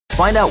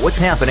Find out what's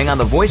happening on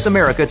the Voice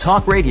America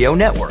Talk Radio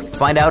Network.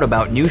 Find out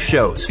about new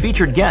shows,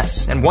 featured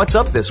guests, and what's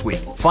up this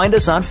week. Find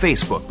us on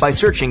Facebook by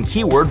searching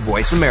keyword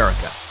Voice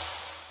America.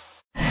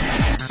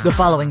 The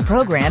following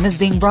program is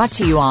being brought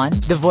to you on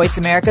the Voice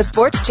America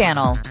Sports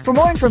Channel. For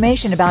more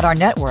information about our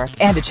network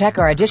and to check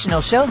our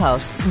additional show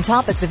hosts and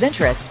topics of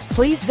interest,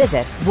 please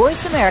visit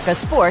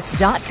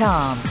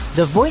voiceamericasports.com.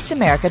 The Voice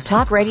America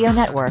Talk Radio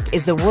Network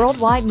is the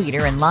worldwide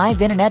leader in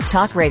live Internet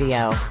talk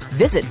radio.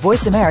 Visit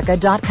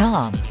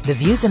voiceamerica.com. The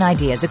views and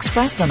ideas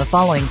expressed on the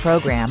following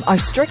program are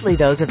strictly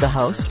those of the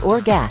host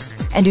or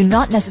guests and do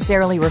not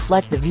necessarily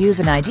reflect the views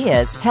and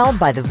ideas held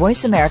by the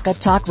Voice America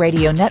Talk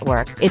Radio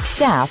Network, its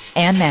staff,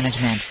 and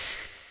management.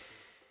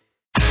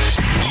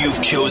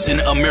 You've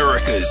chosen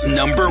America's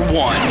number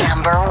one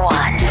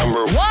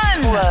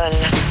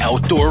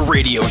outdoor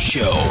radio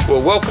show.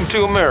 Well, welcome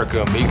to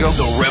America, amigo.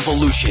 The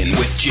Revolution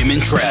with Jim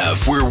and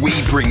Trav, where we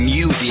bring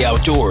you the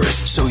outdoors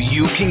so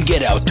you can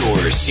get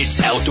outdoors.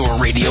 It's outdoor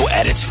radio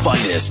at its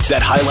finest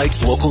that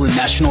highlights local and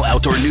national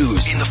outdoor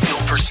news,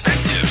 in-the-field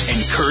perspectives, and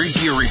current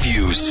gear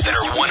reviews that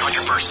are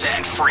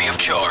 100% free of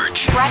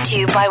charge. Brought to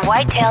you by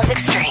Whitetails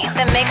Extreme,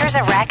 the makers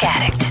of Rack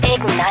Addict.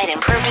 Ignite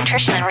improved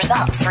nutrition and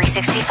results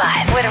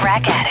 365 with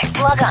Rack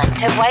Addict. Log on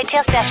to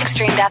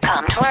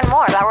whitetails-extreme.com to learn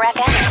more about Rack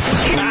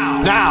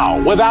Addict. Now,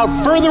 without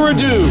further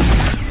ado,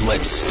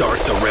 let's start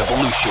the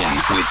revolution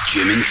with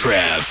Jim and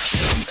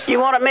Trav. You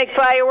want to make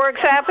fireworks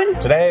happen?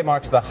 Today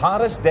marks the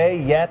hottest day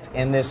yet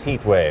in this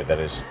heat wave that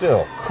is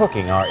still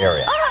cooking our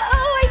area.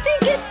 Uh-oh, I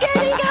think it's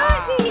getting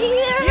hot in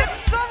here. It's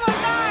summer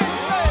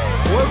nights,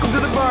 babe. Welcome to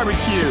the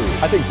barbecue.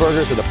 I think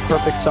burgers are the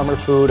perfect summer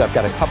food. I've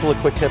got a couple of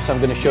quick tips I'm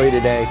going to show you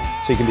today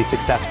so you can be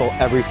successful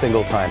every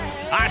single time.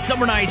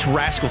 Summer Nights,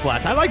 Rascal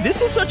Flatts.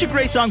 This is such a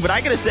great song, but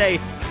I gotta say,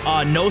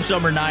 no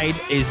summer night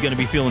is gonna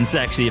be feeling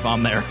sexy if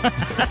I'm there.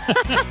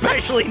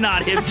 Especially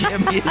not if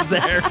Jimmy is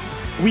there.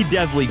 We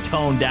definitely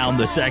toned down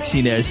the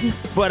sexiness.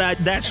 But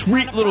that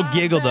sweet little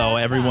giggle, though,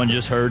 everyone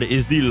just heard,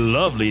 is the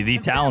lovely, the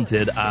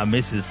talented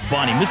Mrs.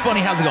 Bunny. Miss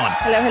Bunny, how's it going?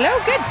 Hello,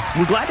 good.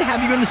 We're glad to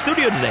have you in the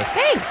studio today.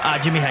 Thanks.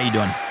 Jimmy, how you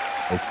doing?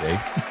 Okay.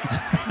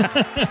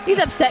 He's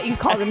upset you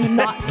called him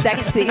not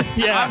sexy.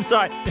 Yeah, I'm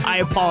sorry. I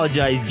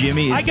apologize,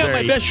 Jimmy. I got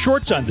my best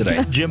shorts on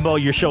today. Jimbo,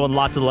 you're showing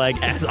lots of leg,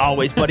 as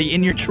always, buddy,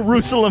 in your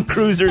Jerusalem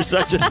cruiser.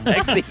 Such a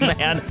sexy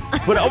man.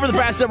 But over the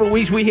past several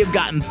weeks, we have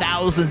gotten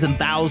thousands and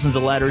thousands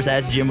of letters,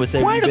 as Jim was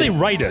saying. Why do they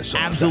write us?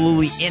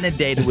 Absolutely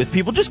inundated with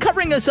people just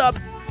covering us up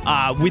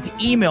with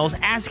emails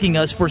asking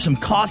us for some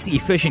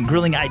cost-efficient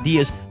grilling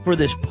ideas for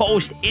this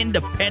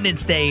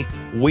post-Independence Day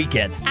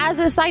weekend. As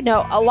a side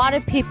note, a lot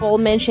of people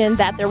mentioned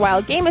that their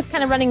wild game is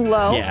kind of running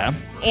low. Yeah.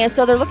 And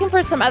so they're looking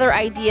for some other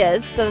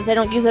ideas so that they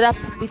don't use it up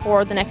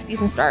before the next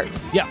season starts.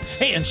 Yeah.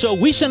 Hey, and so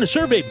we sent a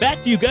survey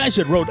back to you guys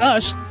that wrote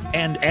us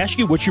and asked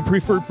you what you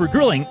preferred for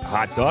grilling.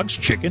 Hot dogs,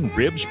 chicken,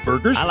 ribs,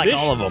 burgers, I like fish.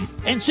 all of them.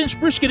 And since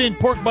brisket and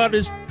pork butt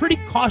is pretty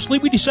costly,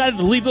 we decided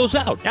to leave those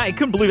out. Yeah, I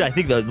couldn't believe it. I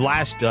think the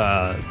last...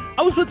 I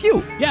was with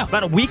you. Yeah.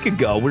 About a week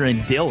ago, we were in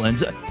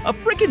Dillon's. A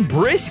freaking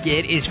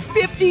brisket is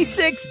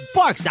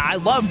 $56. Now, I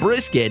love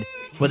brisket,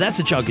 but that's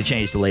a chunk of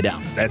change to lay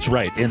down. That's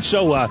right. And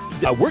so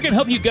we're going to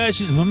help you guys.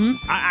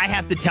 I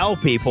have to tell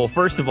people,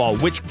 first of all,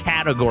 which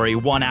category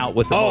won out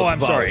with the most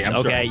votes.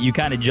 I'm sorry. You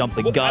kind of jumped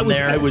the gun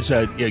there. I was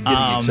getting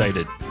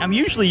excited. I'm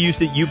usually used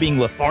to you being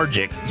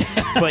lethargic,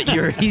 but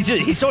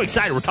he's so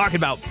excited. We're talking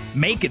about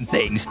making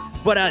things.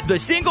 But the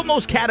single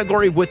most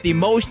category with the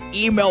most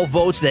email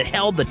votes that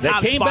held the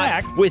top spot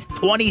back with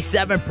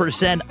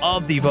 27%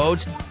 of the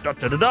votes.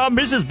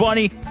 Mrs.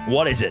 Bunny,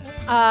 what is it?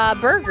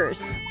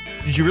 Burgers.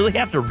 Did you really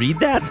have to read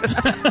that?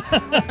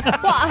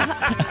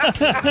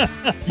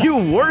 You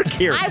work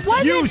here.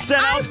 You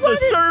sent out the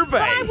survey.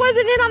 But I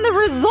wasn't in on the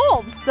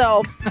results,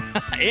 so.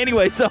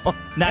 Anyway, so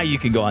now you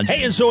can go on.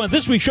 Hey, and so on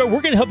this week's show, we're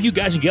going to help you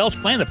guys and gals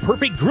plan the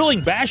perfect grilling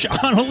bash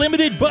on a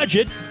limited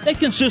budget that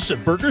consists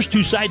of burgers,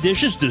 2 side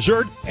dishes,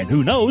 dessert, and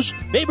who knows,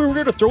 maybe we're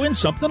going to throw in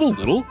something a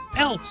little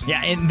else.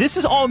 Yeah, and this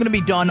is all going to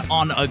be done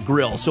on a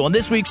grill. So on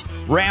this week's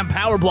Ram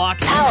Power Block.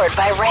 Powered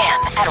by Ram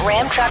at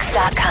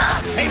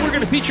ramtrucks.com. Hey, we're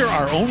going to feature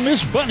our own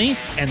Miss Bunny,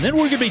 and then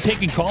we're going to be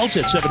taking calls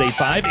at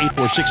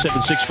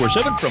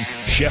 785-846-7647 from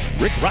Chef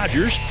Rick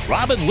Rogers,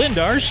 Robin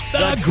Lindars,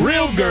 the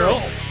Grill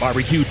Girl,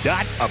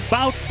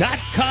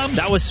 barbecue.about.com.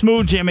 That was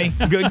smooth, Jimmy.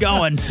 Good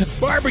going.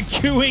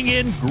 Barbecuing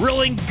and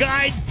grilling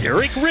guide,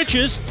 Derek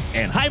Riches,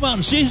 and High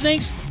Mountain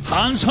Seasonings,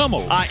 Hans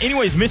Hummel.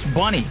 Anyways, Miss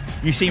Bunny,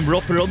 you seem real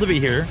thrilled to be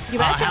here. You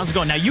betcha. How's it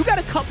going? Now, you got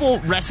a couple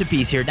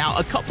recipes here. Now,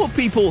 a couple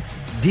people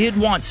did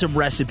want some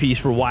recipes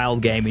for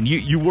wild game, and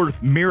you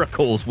work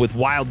miracles with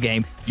wild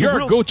game.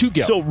 You're a go-to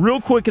gal. So real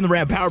quick in the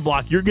Ram Power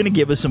Block, you're going to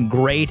give us some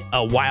great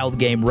wild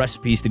game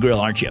recipes to grill,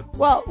 aren't you?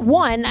 Well,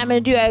 one, I'm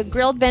going to do a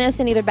grilled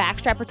venison, either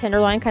backstrap or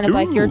tenderloin, kind of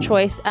like your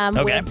choice,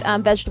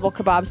 with vegetable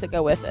kebabs that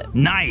go with it.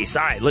 Nice.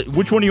 All right.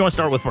 Which one do you want to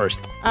start with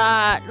first?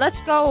 Let's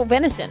go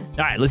venison.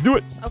 All right, let's do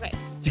it. Okay.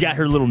 She got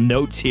her little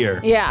notes here.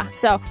 Yeah,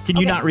 so... Can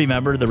you not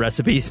remember the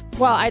recipes?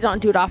 Well, I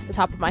don't do it off the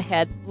top of my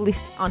head, at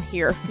least on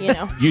here, you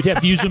know. You'd have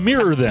to use a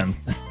mirror then.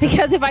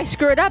 Because if I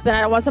screw it up, then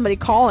I don't want somebody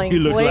calling,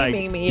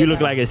 blaming me. You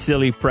look like a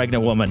silly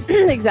pregnant woman.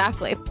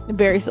 Exactly.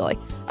 Very silly.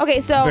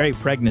 Okay, so... Very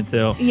pregnant,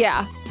 too.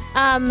 Yeah.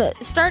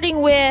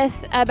 Starting with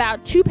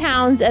about 2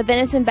 pounds of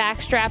venison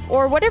backstrap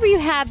or whatever you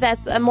have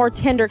that's a more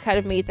tender cut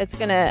of meat that's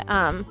going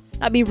to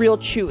not be real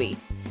chewy.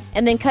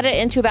 And then cut it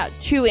into about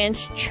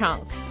 2-inch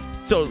chunks.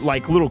 So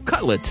like little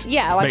cutlets.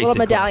 Yeah, like little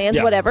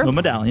medallions, whatever. Little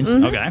medallions,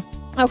 okay.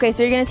 Okay,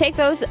 so you're going to take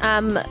those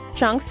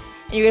chunks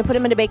and you're going to put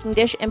them in a baking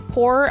dish and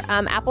pour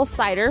apple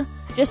cider,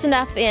 just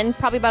enough in,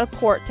 probably about a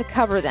quart, to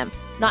cover them.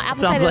 Not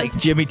apple Sounds cider. like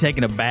Jimmy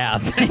taking a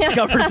bath. He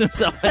covers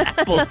himself in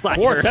apple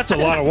cider. That's a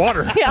lot of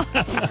water. Yeah.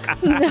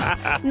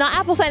 Not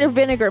apple cider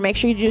vinegar. Make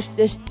sure you use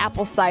just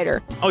apple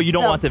cider. Oh, you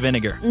don't want the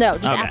vinegar? No,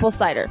 just apple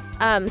cider.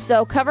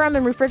 So cover them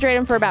and refrigerate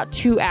them for about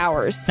 2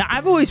 hours. Now,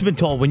 I've always been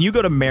told when you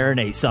go to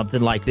marinate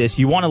something like this,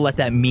 you want to let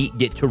that meat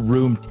get to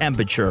room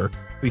temperature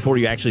before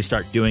you actually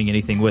start doing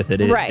anything with it.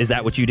 Right. Is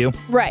that what you do?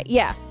 Right,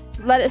 yeah.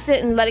 Let it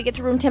sit and let it get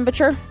to room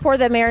temperature. Pour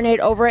the marinade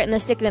over it and then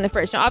stick it in the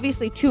fridge. Now,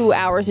 obviously, 2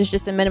 hours is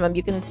just a minimum.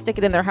 You can stick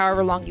it in there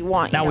however long you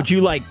want. Now, would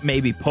you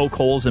maybe poke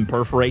holes and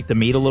perforate the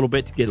meat a little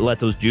bit to let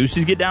those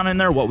juices get down in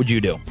there? What would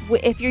you do?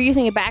 If you're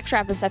using a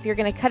backstrap and stuff, you're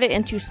going to cut it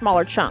into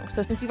smaller chunks.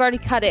 So since you've already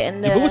cut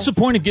it but what's the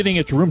point of getting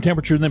it to room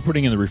temperature and then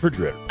putting it in the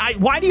refrigerator?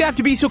 Why do you have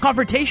to be so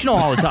confrontational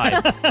all the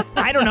time?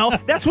 I don't know.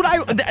 That's what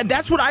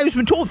I was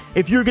been told.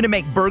 If you're going to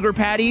make burger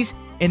patties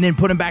and then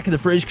put them back in the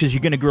fridge because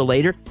you're going to grill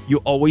later, you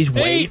always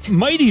wait. Hey,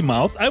 Mighty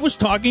Mouth, I was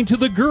talking to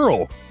the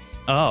girl.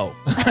 Oh.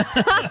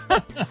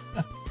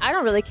 I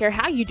don't really care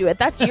how you do it.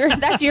 That's your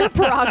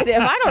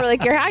prerogative. I don't really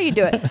care how you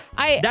do it.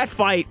 That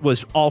fight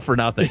was all for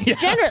nothing.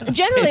 Generally,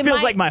 it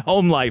feels like my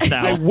home life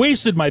now. I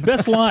wasted my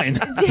best line.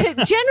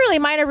 Generally,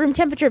 mine are room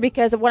temperature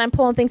because when I'm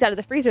pulling things out of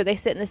the freezer, they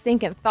sit in the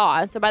sink and thaw.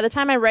 And so by the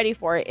time I'm ready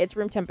for it, it's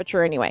room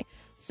temperature anyway.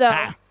 So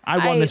I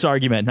won this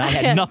argument. I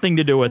had nothing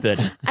to do with it.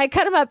 I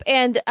cut them up,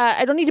 and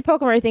I don't need to poke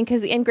them or anything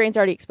because the end grain's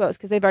already exposed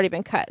because they've already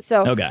been cut.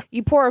 So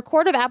you pour a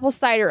quart of apple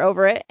cider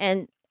over it,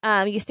 and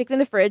you stick it in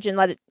the fridge and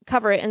let it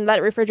cover it and let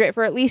it refrigerate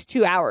for at least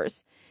 2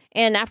 hours.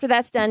 And after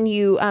that's done,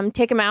 you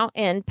take them out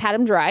and pat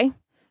them dry,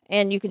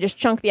 and you can just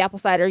chunk the apple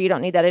cider. You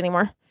don't need that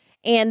anymore.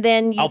 And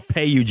then I'll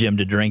pay you, Jim,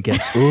 to drink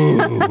it.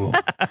 Ooh.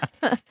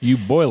 You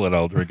boil it,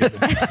 I'll drink it.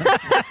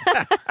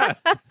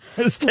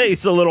 This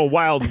tastes a little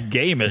wild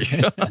gameish.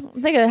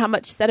 Think of how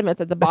much sediment's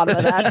at the bottom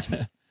of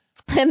that.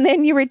 And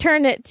then you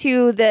return it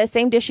to the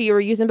same dish you were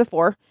using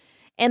before.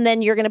 And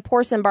then you're going to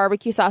pour some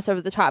barbecue sauce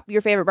over the top,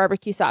 your favorite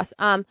barbecue sauce.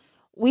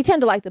 We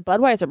tend to like the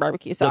Budweiser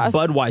barbecue sauce. The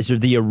Budweiser,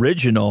 the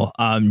original.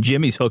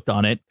 Jimmy's hooked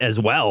on it as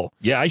well.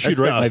 Yeah, I should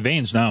write my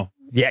veins now.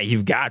 Yeah,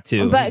 you've got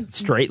to. But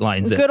straight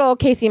lines it. Good old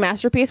Casey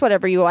Masterpiece,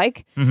 whatever you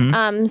like.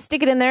 Mm-hmm.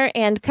 Stick it in there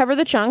and cover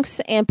the chunks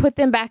and put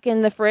them back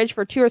in the fridge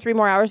for 2 or 3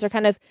 more hours. They're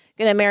kind of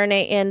going to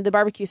marinate in the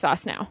barbecue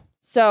sauce now.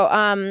 So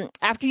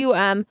after you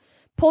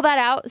pull that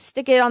out,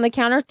 stick it on the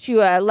counter to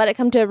let it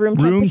come to room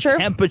temperature. Room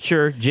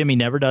temperature. Jimmy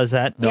never does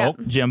that. Nope.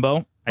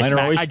 Jimbo. Mine are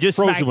always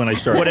frozen when I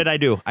start. What did I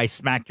do? I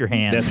smacked your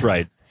hand. That's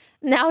right.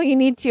 Now you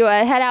need to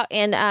head out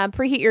and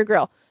preheat your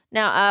grill.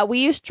 Now, we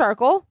use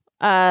charcoal.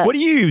 What do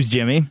you use,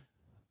 Jimmy?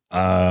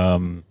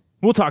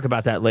 We'll talk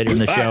about that later in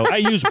the show. I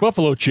use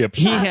buffalo chips.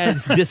 He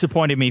has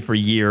disappointed me for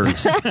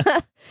years.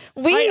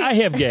 I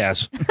have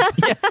gas.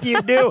 Yes,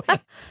 you do.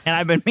 And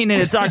I've been meaning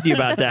to talk to you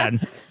about that.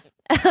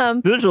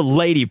 There's a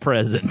lady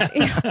present.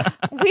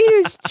 We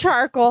use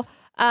charcoal.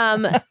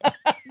 I'm just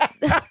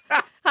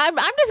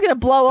going to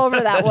blow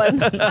over that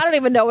one. I don't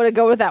even know where to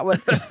go with that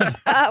one.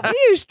 We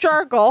use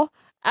charcoal.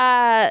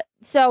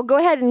 So go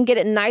ahead and get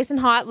it nice and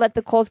hot. Let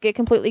the coals get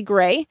completely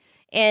gray.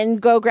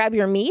 And go grab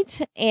your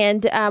meat.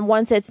 And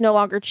once it's no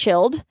longer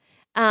chilled,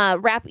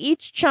 wrap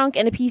each chunk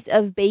in a piece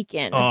of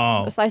bacon,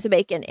 a slice of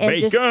bacon, and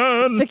just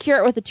secure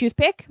it with a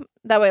toothpick.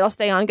 That way it'll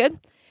stay on good.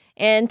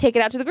 And take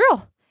it out to the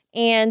grill.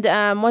 And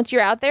once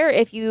you're out there,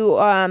 if you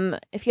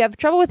have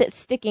trouble with it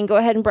sticking, go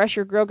ahead and brush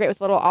your grill grate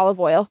with a little olive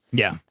oil.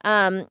 Yeah.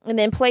 And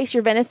then place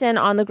your venison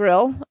on the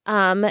grill.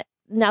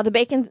 Now, the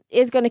bacon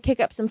is going to kick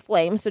up some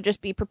flames, so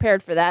just be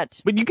prepared for that.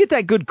 But you get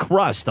that good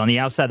crust on the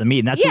outside of the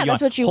meat, and that's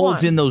what you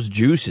holds in those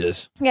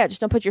juices. Yeah,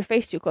 just don't put your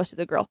face too close to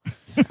the grill.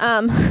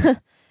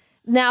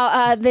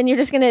 Now, then you're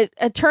just going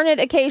to turn it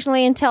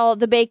occasionally until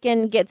the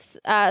bacon gets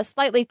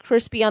slightly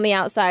crispy on the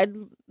outside,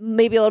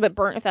 maybe a little bit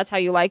burnt if that's how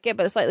you like it,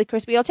 but it's slightly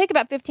crispy. It'll take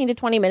about 15 to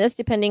 20 minutes,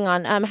 depending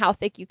on how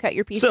thick you cut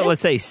your pieces. So let's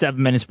say 7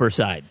 minutes per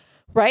side.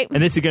 Right.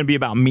 And this is going to be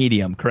about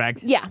medium,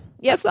 correct? Yeah.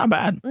 Yep. That's not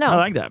bad. No. I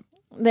like that.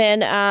 Then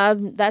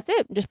that's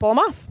it. Just pull them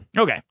off.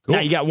 Okay. Cool.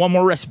 Now you got one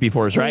more recipe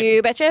for us, right?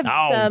 You betcha.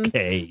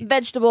 Okay. Some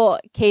vegetable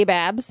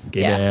kebabs.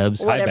 Kebabs.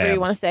 Yeah, whatever you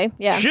want to say.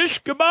 Yeah.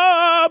 Shish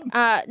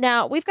kebab.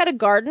 Now, we've got a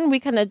garden.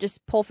 We kind of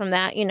just pull from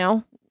that,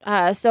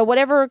 So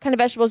whatever kind of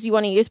vegetables you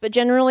want to use. But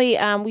generally,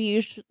 we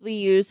usually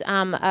use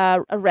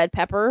a red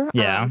pepper.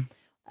 Yeah.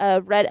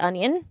 A red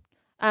onion.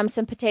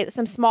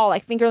 Some small,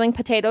 like fingerling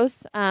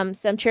potatoes.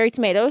 Some cherry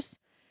tomatoes.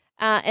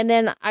 And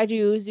then I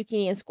do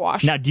zucchini and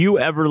squash. Now, do you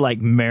ever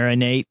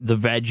marinate the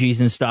veggies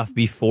and stuff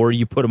before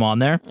you put them on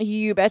there?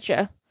 You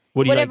betcha.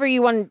 whatever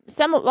you want.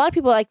 A lot of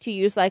people like to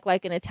use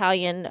like an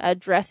Italian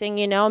dressing,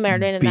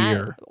 marinate in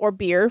that, or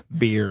beer.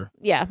 Beer.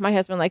 Yeah, my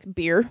husband likes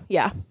beer.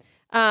 Yeah.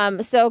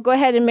 So go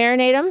ahead and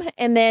marinate them,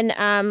 and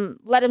then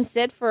let them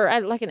sit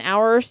for like an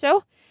hour or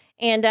so,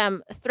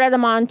 and thread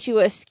them onto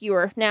a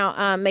skewer.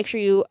 Now, make sure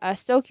you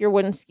soak your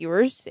wooden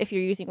skewers if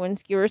you're using wooden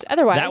skewers.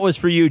 Otherwise, that was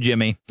for you,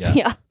 Jimmy.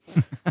 Yeah.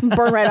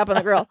 Burn right up on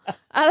the grill.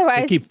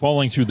 Otherwise, they keep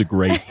falling through the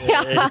grate.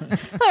 Yeah.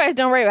 Otherwise,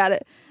 don't worry about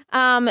it.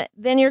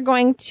 Then you're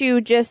going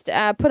to just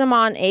put them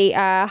on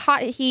a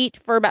hot heat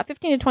for about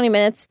 15 to 20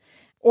 minutes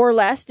or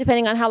less,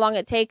 depending on how long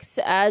it takes,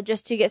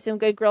 just to get some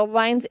good grill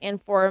lines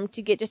and for them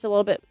to get just a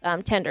little bit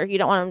tender. You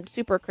don't want them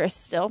super crisp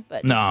still,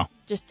 but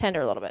just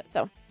tender a little bit.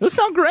 So those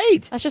sound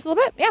great. That's just a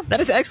little bit, yeah. That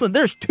is excellent.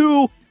 There's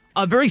two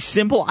very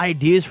simple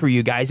ideas for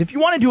you guys. If you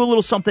want to do a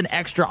little something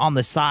extra on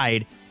the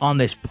side on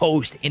this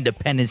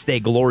post-Independence Day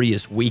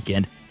glorious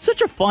weekend,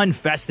 such a fun,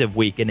 festive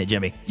week, isn't it,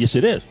 Jimmy? Yes,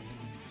 it is.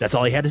 That's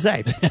all he had to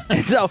say.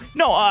 But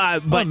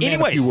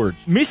anyways,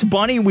 Miss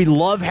Bunny, we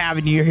love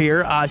having you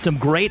here. Some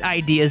great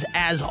ideas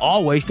as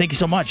always. Thank you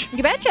so much.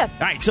 You betcha. All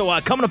right,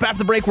 so coming up after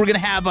the break, we're going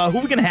to have, who are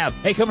we going to have?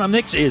 Hey, coming up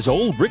next is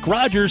old Rick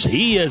Rogers.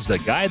 He is the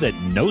guy that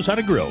knows how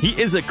to grill. He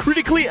is a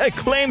critically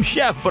acclaimed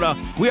chef, but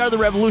we are the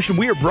Revolution.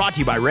 We are brought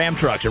to you by Ram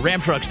Trucks at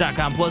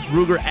ramtrucks.com, plus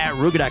Ruger at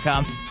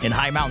Ruger.com, and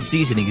High Mountain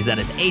Seasonings. That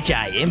is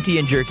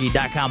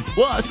HIMTNJerky.com,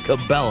 plus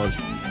Cabela's,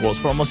 world's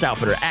foremost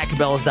outfitter, at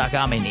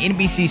Cabela's.com, and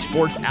NBC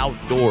Sports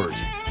Outdoors.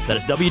 That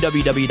is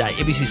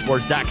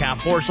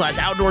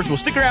www.nbcsports.com/outdoors. We'll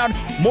stick around.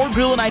 More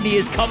grilling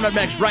ideas coming up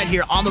next right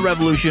here on The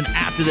Revolution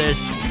after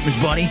this. Miss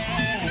Bunny,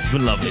 it's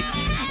been lovely.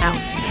 Ow.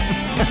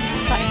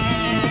 Bye.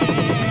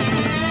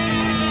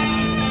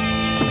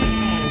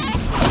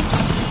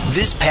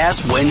 This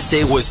past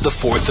Wednesday was the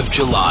 4th of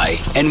July,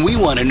 and we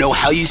want to know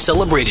how you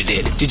celebrated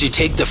it. Did you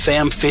take the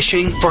fam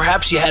fishing?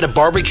 Perhaps you had a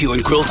barbecue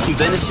and grilled some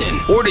venison.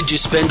 Or did you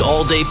spend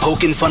all day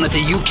poking fun at the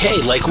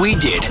UK like we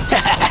did?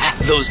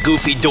 Those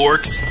goofy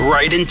dorks.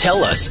 Write and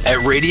tell us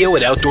at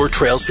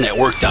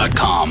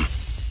radio@OutdoorTrailsNetwork.com.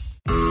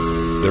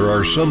 There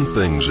are some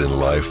things in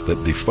life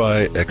that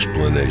defy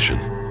explanation.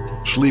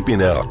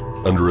 Sleeping out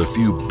under a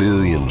few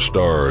billion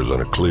stars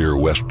on a clear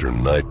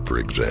western night, for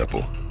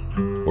example.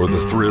 Or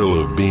the thrill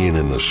of being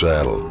in the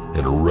saddle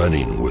and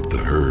running with the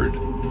herd.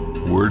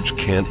 Words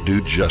can't do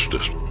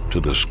justice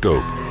to the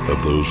scope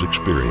of those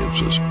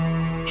experiences.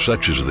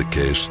 Such is the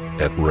case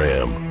at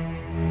Ram,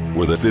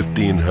 where the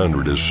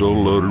 1500 is so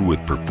loaded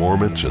with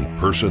performance and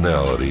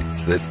personality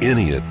that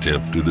any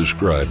attempt to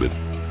describe it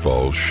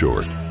falls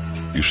short.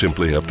 You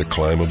simply have to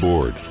climb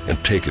aboard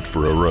and take it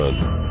for a run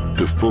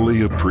to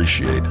fully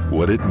appreciate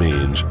what it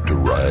means to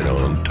ride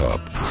on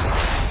top.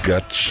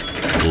 Guts,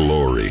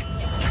 glory,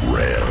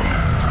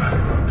 Ram.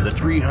 The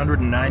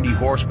 390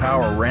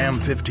 horsepower Ram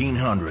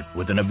 1500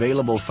 with an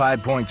available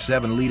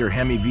 5.7-liter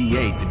Hemi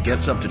V8 that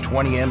gets up to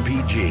 20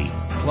 mpg,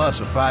 plus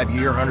a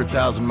 5-year,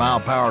 100,000-mile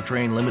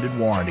powertrain limited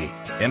warranty.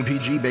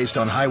 MPG based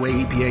on highway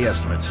EPA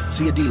estimates.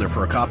 See a dealer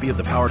for a copy of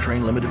the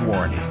powertrain limited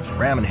warranty.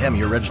 Ram and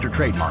Hemi are registered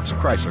trademarks of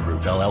Chrysler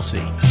Group,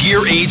 LLC.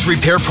 Gear Aids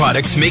repair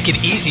products make it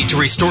easy to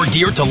restore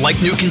gear to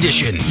like-new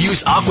condition.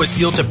 Use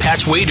AquaSeal to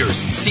patch waders,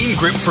 Seam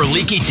Grip for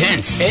leaky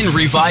tents, and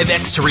Revive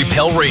X to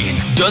repel rain.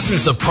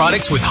 Dozens of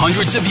products with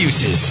hundreds of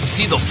uses.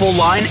 See the full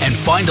line and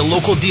find a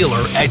local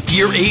dealer at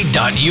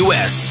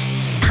gearaid.us.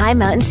 High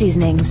Mountain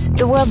Seasonings,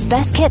 the world's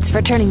best kits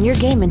for turning your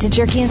game into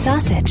jerky and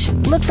sausage.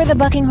 Look for the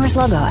Bucking Horse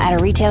logo at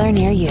a retailer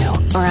near you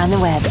or on the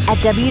web at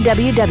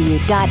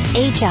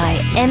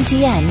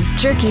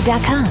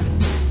www.himtnjerky.com.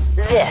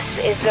 This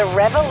is The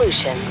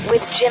Revolution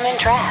with Jim and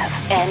Trav.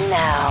 And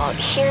now,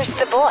 here's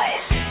the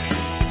boys.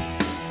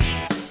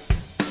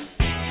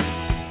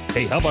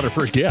 Hey, how about our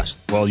first guest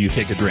while you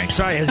take a drink?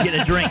 Sorry, I was getting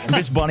a drink.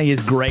 Miss Bunny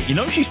is great. You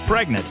know she's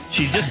pregnant.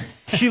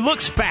 She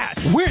looks fat.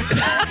 Where?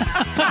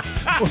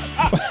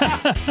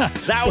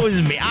 That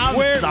was me. I'm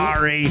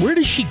sorry. Where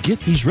does she get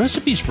these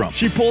recipes from?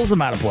 She pulls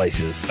them out of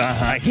places.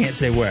 I can't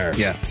say where.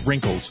 Yeah,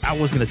 wrinkles. I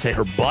was going to say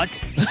her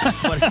butt,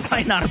 but it's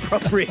probably not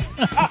appropriate.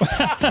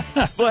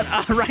 But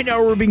right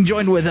now we're being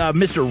joined with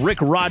Mr. Rick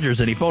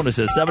Rogers, and he phoned us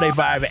at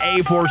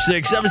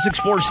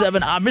 785-846-7647.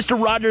 Mr.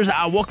 Rogers,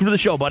 welcome to the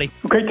show, buddy.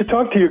 Great to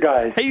talk to you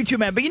guys. Hey, you too,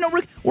 man. But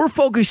Rick, we're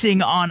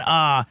focusing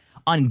on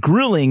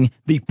grilling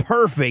the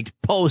perfect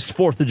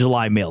post-4th of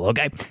July meal,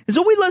 okay? And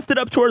so we left it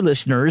up to our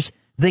listeners.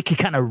 They could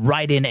kind of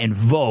write in and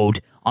vote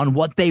on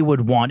what they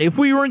would want. If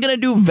we were going to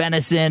do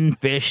venison,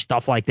 fish,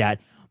 stuff like that.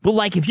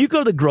 But, if you go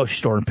to the grocery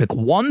store and pick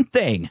one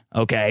thing,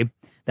 okay,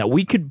 that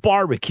we could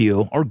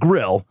barbecue or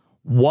grill,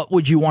 what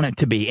would you want it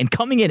to be? And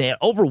coming in at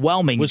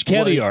overwhelming was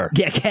caviar.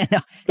 It kept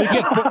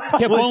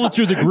falling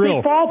through the grill.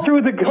 They fall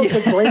through the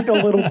grate a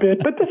little bit,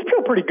 but it's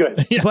still pretty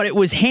good. Yeah. But it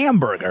was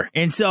hamburger.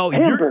 And so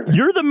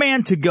you're the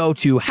man to go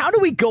to. How do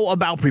we go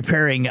about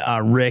preparing,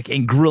 Rick,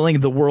 and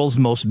grilling the world's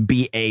most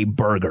BA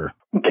burger?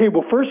 Okay,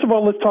 well, first of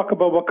all, let's talk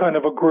about what kind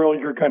of a grill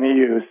you're going to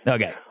use.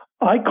 Okay.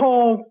 I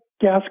call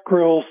gas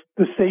grills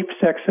the safe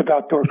sex of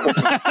outdoor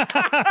cooking. They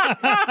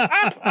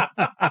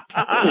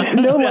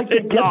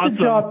get the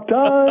job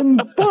done,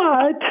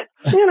 but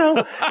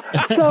But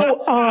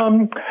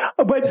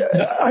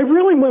I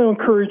really want to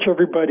encourage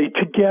everybody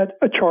to get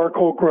a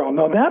charcoal grill.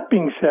 Now, that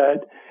being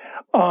said,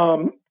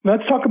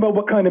 let's talk about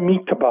what kind of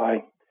meat to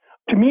buy.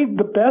 To me,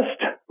 the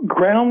best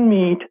ground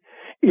meat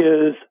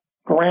is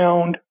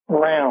ground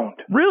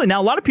round. Really?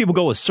 Now, a lot of people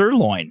go with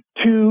sirloin.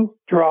 Too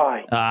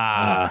dry.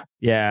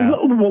 Yeah.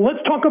 Well,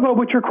 let's talk about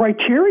what your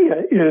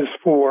criteria is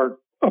for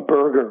a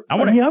burger. I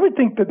would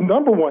think the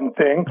number one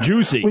thing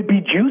would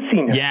be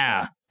juiciness.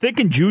 Yeah. Thick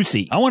and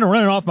juicy. I want to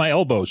run it off my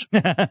elbows.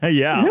 Yeah.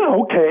 Yeah,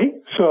 okay.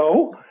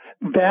 So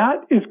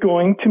that is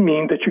going to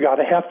mean that you got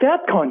to have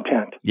fat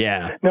content.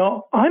 Yeah.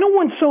 Now, I don't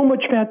want so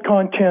much fat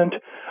content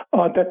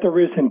that there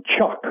is in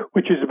chuck,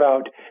 which is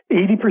about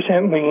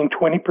 80% lean,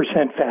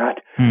 20%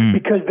 fat,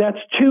 because that's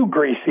too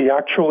greasy,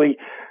 actually.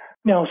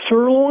 Now,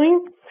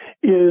 sirloin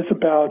is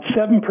about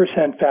 7%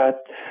 fat.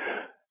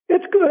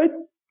 It's good.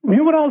 You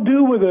know what I'll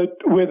do with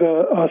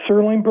a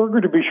sirloin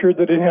burger to be sure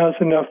that it has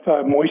enough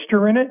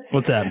moisture in it?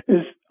 What's that?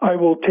 Is I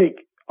will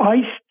take ice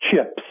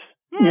chips,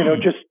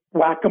 just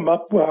whack them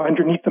up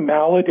underneath the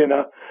mallet in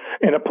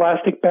a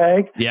plastic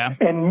bag,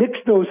 and mix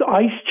those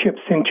ice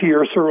chips into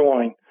your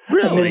sirloin.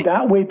 Really? And then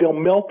that way they'll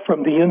melt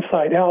from the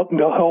inside out, and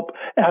they'll help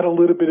add a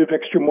little bit of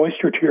extra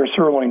moisture to your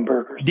sirloin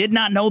burgers. Did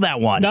not know that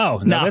one.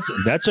 No.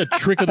 That's a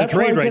trick of the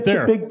trade right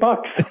there. The big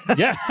bucks.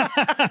 Yeah.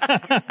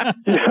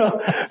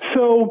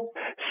 So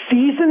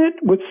season it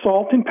with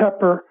salt and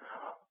pepper.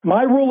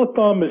 My rule of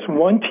thumb is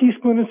 1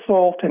 teaspoon of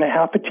salt and a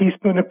half a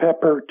teaspoon of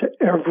pepper to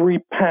every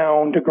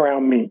pound of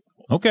ground meat.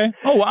 Okay.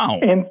 Oh, wow.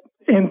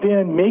 And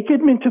then make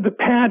it into the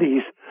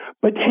patties,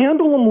 but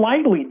handle them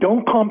lightly.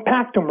 Don't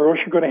compact them, or else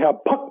you're going to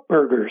have puck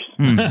burgers.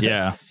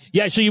 Yeah.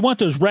 Yeah, so you want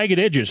those ragged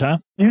edges, huh?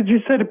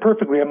 You said it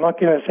perfectly. I'm not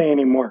going to say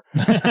any more.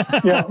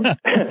 Yeah.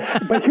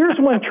 But here's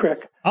one trick.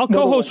 I'll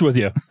co-host with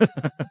you.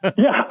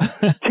 Yeah.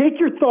 Take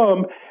your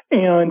thumb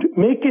and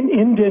make an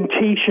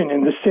indentation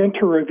in the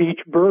center of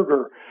each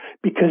burger,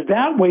 because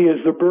that way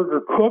as the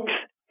burger cooks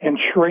and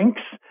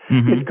shrinks,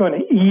 it's going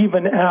to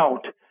even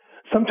out.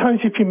 Sometimes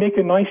if you make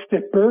a nice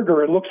thick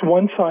burger, it looks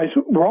one size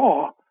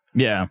raw.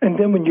 Yeah. And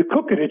then when you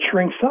cook it, it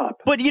shrinks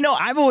up. But,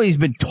 I've always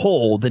been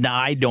told, and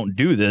I don't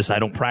do this, I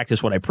don't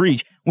practice what I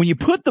preach, when you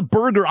put the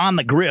burger on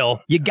the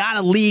grill, you got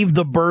to leave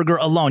the burger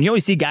alone. You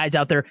always see guys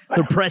out there,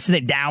 they're pressing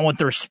it down with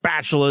their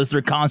spatulas,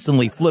 they're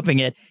constantly flipping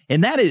it.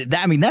 And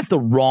that's the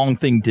wrong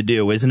thing to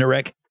do, isn't it,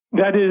 Rick?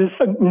 That is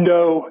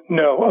no.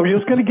 We're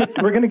going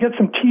to get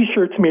some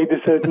T-shirts made that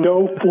says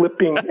 "No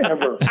flipping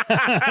ever."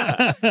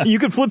 You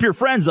can flip your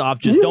friends off,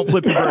 just don't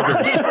flip your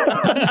burgers.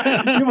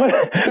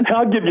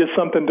 I'll give you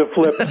something to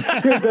flip.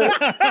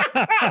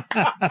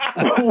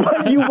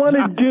 What you want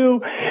to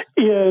do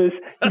is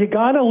you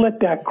got to let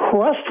that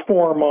crust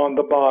form on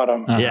the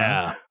bottom.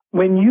 Yeah.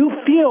 When you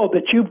feel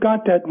that you've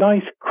got that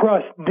nice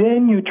crust,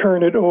 then you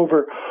turn it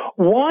over.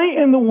 Why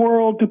in the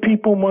world do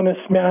people want to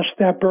smash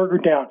that burger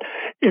down?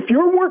 If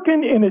you're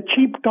working in a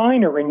cheap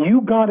diner and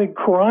you got to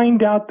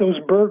grind out those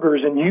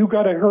burgers and you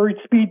got to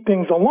speed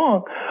things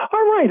along,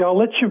 all right, I'll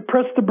let you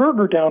press the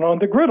burger down on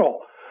the griddle.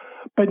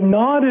 But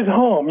not at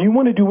home. You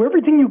want to do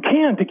everything you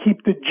can to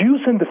keep the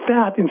juice and the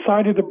fat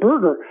inside of the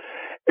burger.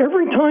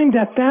 Every time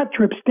that fat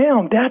drips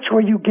down, that's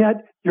where you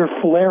get your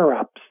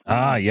flare-ups.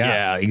 Ah, yeah.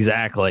 Yeah,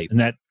 exactly. And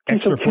that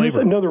extra flavor.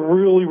 Here's another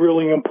really,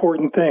 really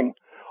important thing.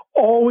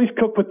 Always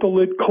cook with the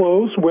lid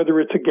closed, whether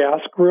it's a gas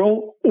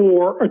grill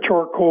or a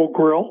charcoal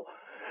grill,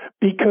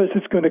 because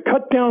it's going to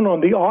cut down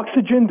on the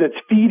oxygen that's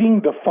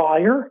feeding the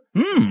fire,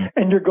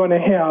 and you're going to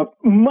have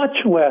much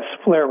less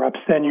flare-ups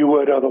than you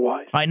would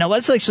otherwise. All right, now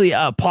let's actually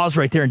pause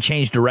right there and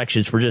change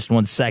directions for just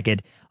 1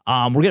 second.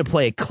 We're going to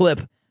play a clip,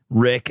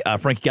 Rick.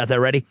 Frank, you got that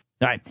ready?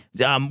 All right,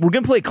 we're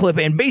going to play a clip,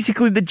 and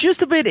basically the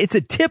gist of it, it's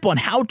a tip on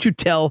how to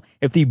tell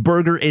if the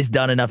burger is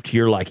done enough to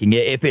your liking,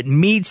 if it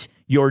meets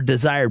your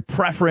desired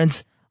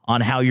preference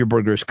on how your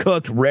burger is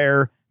cooked,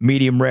 rare,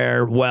 medium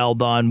rare, well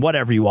done,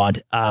 whatever you want.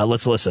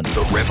 Let's listen.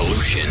 The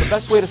Revolution. The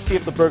best way to see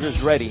if the burger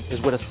is ready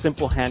is with a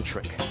simple hand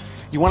trick.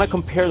 You want to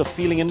compare the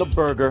feeling in the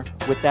burger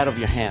with that of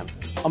your hand.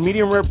 A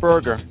medium rare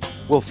burger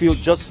will feel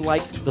just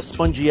like the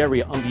spongy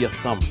area under your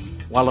thumb,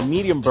 while a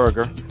medium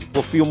burger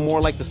will feel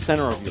more like the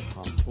center of your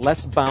thumb,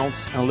 less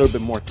bounce and a little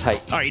bit more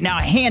tight. All right, now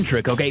a hand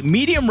trick, okay?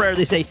 Medium rare,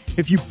 they say,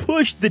 if you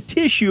push the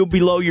tissue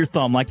below your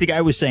thumb, like the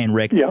guy was saying,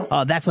 Rick,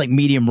 that's like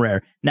medium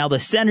rare. Now,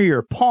 the center of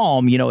your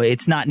palm,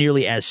 it's not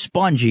nearly as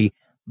spongy.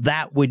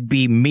 That would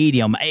be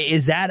medium.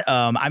 Is that,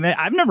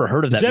 I've never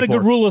heard of that before. Is that a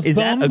good rule of thumb? Is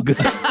that a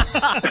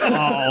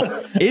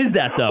good, is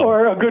that though?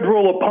 Or a good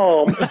rule of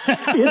palm.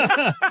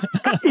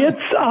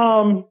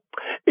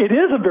 It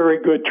is a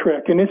very good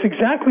trick, and it's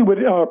exactly what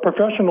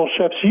professional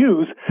chefs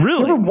use. Really?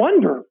 You ever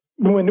wonder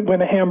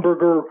when a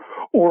hamburger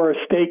or a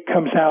steak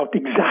comes out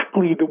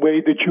exactly the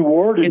way that you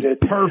ordered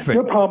it? Perfect.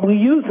 You're probably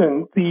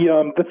using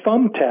the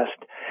thumb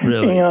test.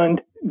 Really?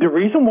 And the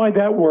reason why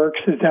that works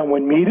is that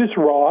when meat is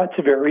raw, it's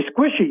very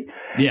squishy.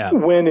 Yeah.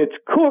 When it's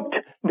cooked,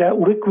 that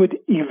liquid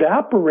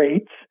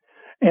evaporates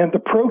and the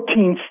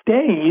protein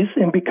stays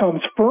and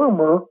becomes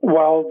firmer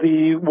while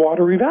the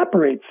water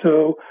evaporates.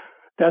 So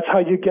That's how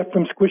you get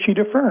from squishy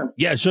to firm.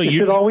 Yeah, so it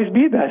should always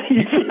be that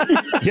easy.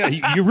 Yeah,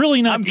 you're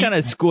really not. I'm kind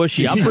of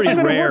squishy. I'm pretty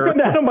rare. I'm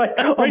going to work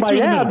on my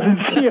abs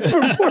and see if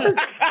it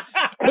works.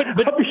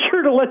 But I'll be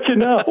sure to let you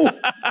know.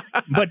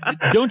 But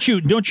don't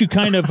you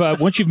kind of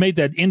once you've made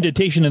that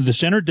indentation in the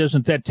center,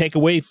 doesn't that take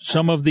away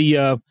some of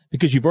the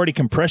because you've already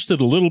compressed it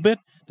a little bit?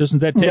 Doesn't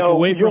that take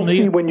away from the? No,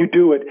 you'll see when you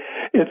do it.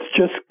 It's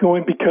just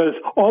going because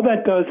all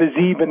that does is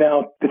even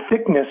out the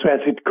thickness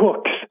as it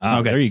cooks.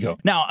 Okay, there you go.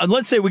 Now,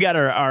 let's say we got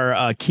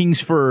our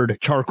Kingsford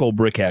charcoal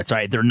briquettes,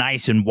 right? They're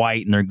nice and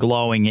white and they're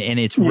glowing and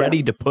it's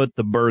ready to put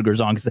the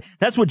burgers on. 'Cause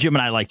that's what Jim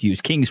and I like to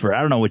use, Kingsford.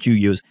 I don't know what you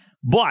use,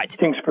 but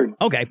Kingsford.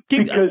 Okay.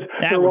 Because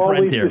they're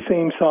always the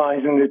same size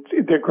and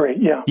they're great,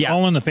 yeah.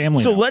 All in the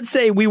family. So now. let's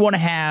say we want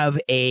to have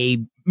a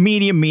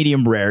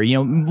medium rare,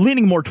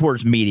 leaning more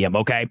towards medium,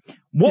 okay?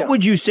 What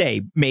would you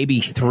say?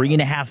 Maybe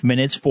 3.5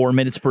 minutes, 4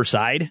 minutes per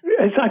side?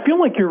 I feel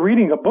like you're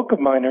reading a book of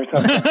mine or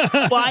something.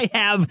 Well, I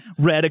have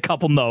read a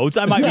couple notes.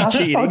 I might be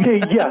cheating. Okay,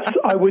 yes,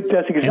 I would.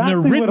 That's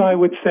exactly what I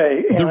would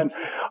say.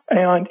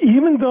 And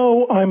even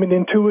though I'm an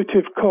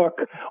intuitive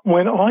cook,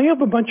 when I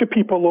have a bunch of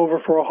people over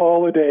for a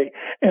holiday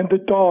and the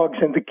dogs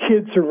and the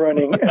kids are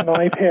running and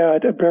I've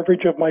had a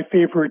beverage of my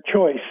favorite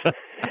choice,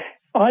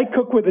 I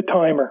cook with a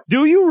timer.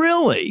 Do you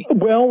really?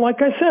 Well,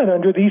 like I said,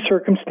 under these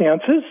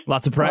circumstances,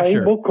 lots of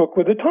pressure. I will cook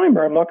with a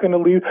timer. I'm not going to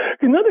leave.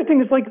 Another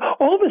thing is, like,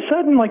 all of a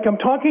sudden, like, I'm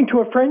talking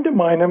to a friend of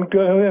mine, and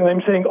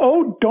I'm saying,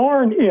 "Oh,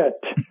 darn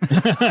it!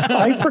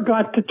 I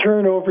forgot to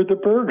turn over the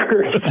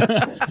burgers."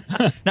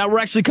 Now, we're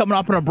actually coming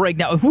up on a break.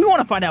 Now, if we want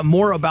to find out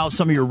more about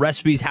some of your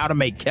recipes, how to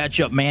make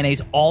ketchup,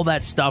 mayonnaise, all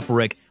that stuff,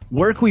 Rick,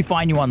 where can we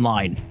find you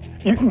online?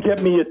 You can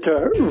get me at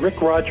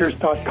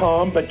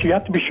rickrogers.com, but you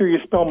have to be sure you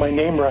spell my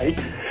name right.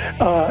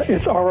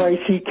 It's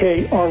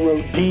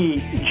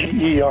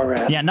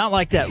RICKRODGERS. Yeah, not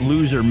like that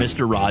loser,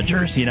 Mr.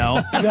 Rogers,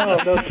 No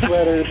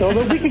sweaters.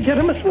 Although we could get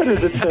him a sweater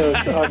that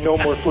says no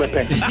more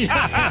flipping.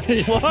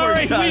 Well, all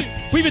right,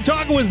 we've been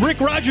talking with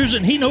Rick Rogers,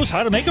 and he knows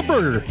how to make a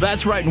burger.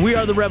 That's right, and we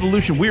are the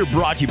Revolution. We are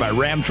brought to you by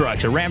Ram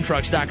Trucks at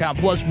ramtrucks.com,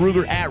 plus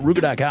Ruger at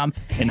Ruger.com,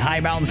 and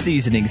High Mountain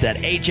Seasonings at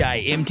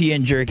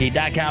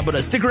HIMTNJerky.com.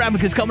 But stick around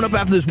because coming up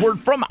after this word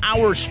from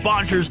our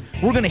sponsors,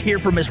 we're going to hear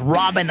from Miss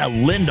Robin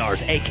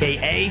Lindars,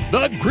 a.k.a.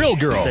 The Grill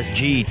Girl. That's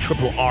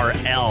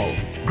GRRL,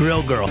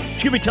 Grill Girl. She's going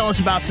to be telling us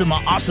about some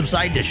awesome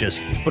side dishes.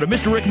 But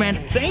Mr. Rickman,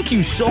 thank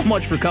you so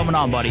much for coming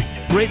on, buddy.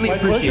 Greatly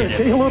appreciate it.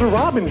 Say hello to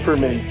Robin for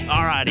me.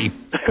 All righty.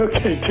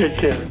 Okay, take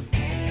care.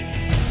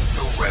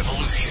 The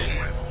Revolution.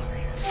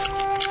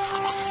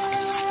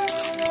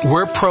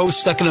 We're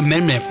pro-Second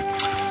Amendment,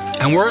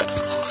 and we're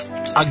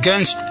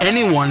against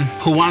anyone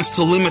who wants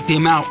to limit the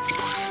amount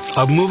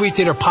of movie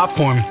theater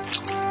popcorn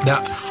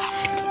that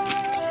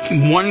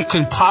one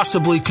can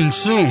possibly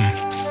consume.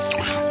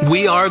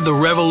 We are the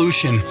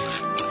Revolution,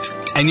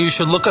 and you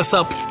should look us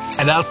up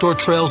at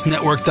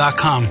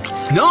OutdoorTrailsNetwork.com.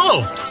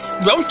 No!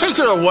 Don't take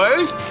it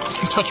away!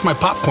 Don't touch my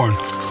popcorn.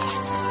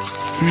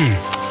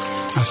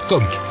 That's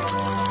good.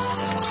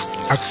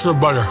 Extra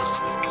butter.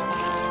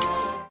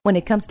 When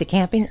it comes to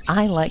camping,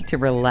 I like to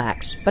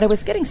relax, but I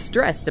was getting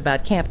stressed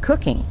about camp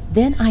cooking.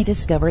 Then I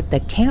discovered the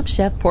Camp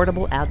Chef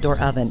Portable Outdoor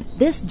Oven.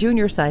 This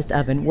junior-sized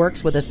oven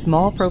works with a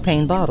small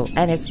propane bottle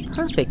and is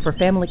perfect for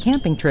family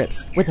camping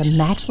trips. With a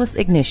matchless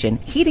ignition,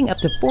 heating up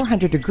to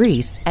 400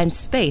 degrees, and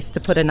space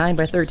to put a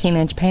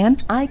 9x13-inch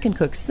pan, I can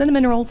cook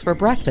cinnamon rolls for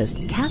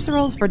breakfast,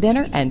 casseroles for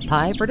dinner, and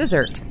pie for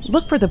dessert.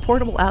 Look for the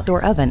Portable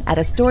Outdoor Oven at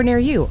a store near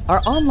you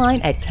or online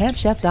at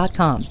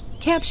campchef.com.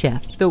 Camp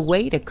Chef, the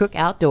way to cook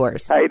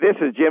outdoors. Hey, this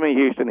is Jimmy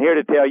Houston here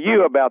to tell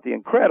you about the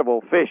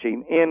incredible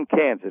fishing in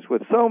Kansas.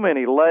 With so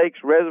many lakes,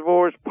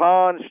 reservoirs,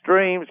 ponds,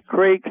 streams,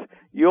 creeks,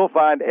 you'll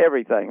find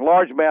everything.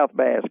 Largemouth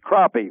bass,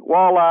 crappie,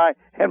 walleye,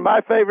 and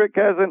my favorite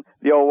cousin,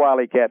 the old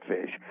wily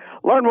catfish.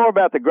 Learn more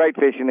about the great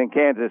fishing in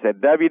Kansas at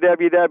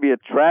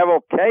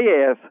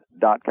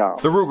www.travelks.com.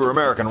 The Ruger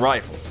American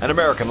Rifle. An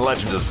American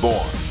legend is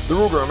born. The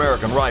Ruger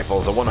American Rifle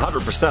is a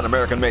 100%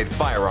 American-made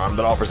firearm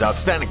that offers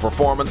outstanding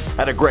performance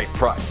at a great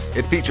price.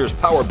 It features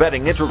power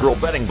bedding integral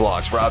bedding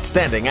blocks for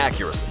outstanding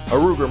accuracy, a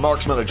Ruger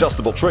Marksman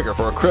adjustable trigger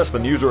for a crisp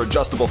and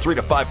user-adjustable 3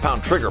 to 5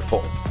 pound trigger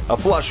pull, a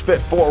flush-fit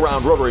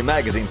 4-round rotary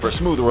magazine for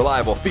smooth,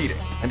 reliable feeding,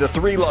 and a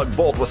 3-lug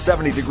bolt with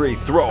 70-degree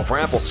throw for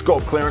ample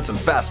scope clearance and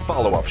fast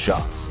follow-up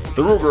shots.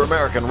 The Ruger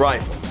American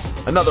Rifle,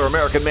 another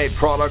American-made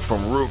product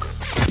from Ruger.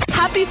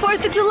 Happy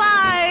 4th of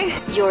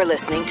July! You're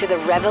listening to The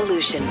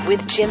Revolution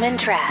with Jim and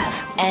Trav.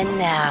 And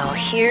now,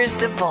 here's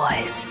the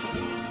boys.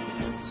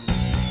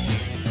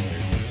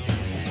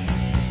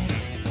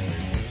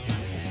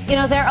 You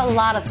know, there are a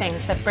lot of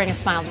things that bring a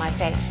smile to my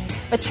face,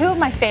 but two of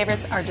my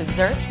favorites are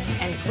desserts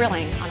and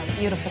grilling on a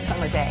beautiful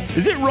summer day.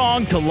 Is it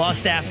wrong to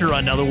lust after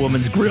another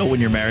woman's grill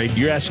when you're married?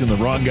 You're asking the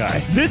wrong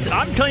guy.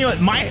 I'm telling you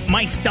what,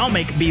 my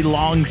stomach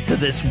belongs to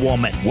this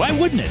woman. Why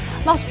wouldn't it?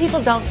 Most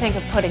people don't think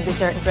of putting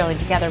dessert and grilling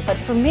together, but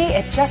for me,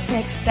 it just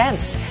makes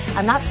sense.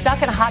 I'm not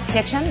stuck in a hot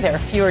kitchen. There are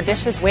fewer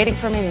dishes waiting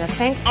for me in the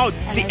sink. Oh,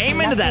 see,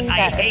 amen to that.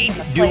 I hate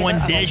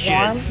doing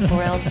dishes. Warm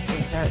grilled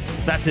dessert.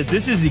 That's it.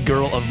 This is the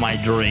girl of my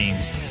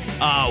dreams.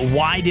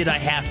 why did I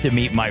have to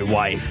meet my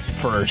wife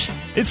first?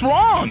 It's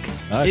wrong.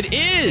 It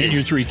is. And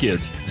your 3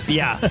 kids.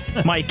 Yeah,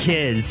 my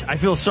kids. I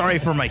feel sorry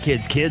for my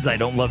kids. Kids, I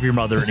don't love your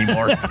mother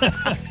anymore.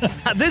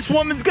 This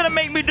woman's going to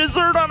make me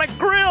dessert on a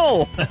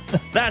grill.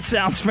 That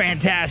sounds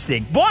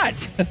fantastic.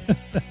 But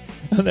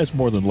that's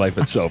more than life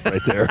itself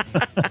right there.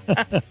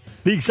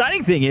 The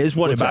exciting thing is,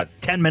 What's about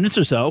that? 10 minutes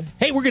or so?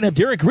 Hey, we're going to have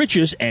Derek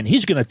Riches, and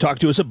he's going to talk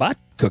to us about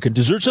cooking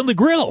desserts on the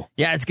grill.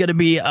 Yeah, it's going to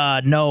be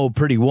No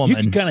Pretty Woman. You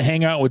can kind of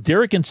hang out with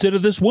Derek instead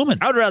of this woman.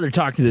 I would rather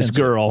talk to this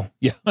girl.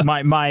 Yeah.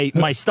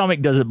 My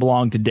stomach doesn't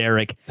belong to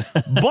Derek.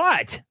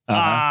 But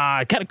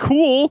kind of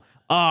cool.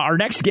 Our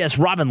next guest,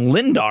 Robin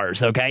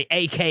Lindars, okay,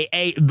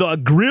 a.k.a. the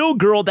Grill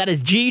Girl. That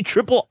is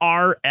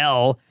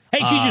GRRL. Hey,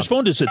 she just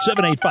phoned us at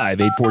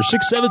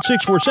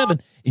 785-846-7647.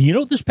 And you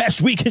know, this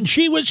past weekend,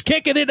 she was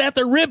kicking it at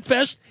the Rib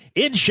Fest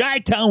in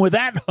Chi-Town with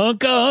that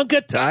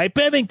hunka Ty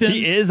Pennington.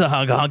 He is a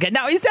hunka.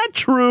 Now, is that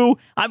true?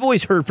 I've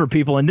always heard from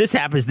people, and this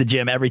happens to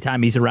Jim every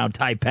time he's around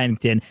Ty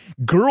Pennington.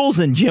 Girls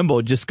in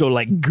Jimbo just go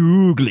like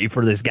googly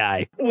for this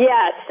guy.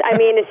 Yes. I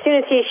mean, as soon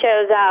as he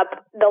shows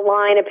up, the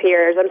line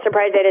appears. I'm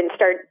surprised they didn't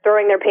start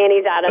throwing their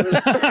panties at him.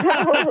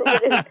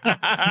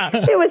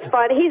 It was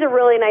fun. He's a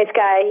really nice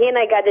guy. He and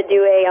I got to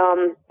do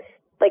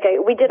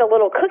we did a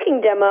little cooking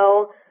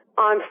demo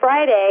on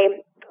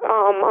Friday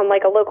on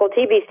like a local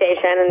TV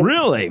station. And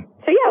really?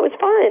 So yeah, it was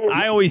fun.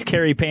 I always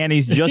carry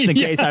panties just in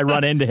case I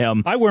run into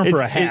him. I wear them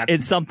for a hat.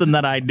 It's something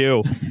that I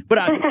do.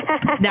 But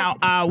now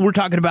we're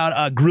talking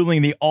about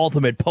grilling the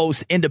ultimate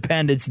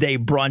post-Independence Day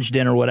brunch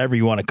dinner, whatever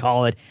you want to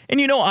call it. And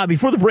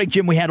before the break,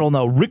 Jim, we had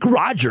Rick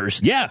Rogers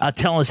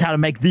telling us how to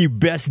make the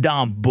best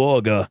darn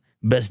booger.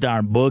 Best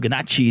darn booger,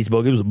 not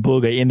cheeseburger. It was a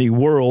booger in the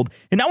world.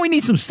 And now we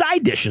need some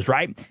side dishes,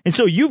 right? And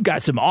so you've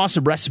got some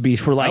awesome recipes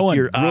for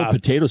your grilled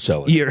potato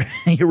salad, your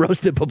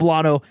roasted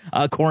poblano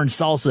corn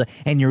salsa,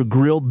 and your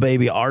grilled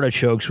baby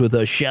artichokes with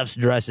a chef's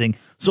dressing.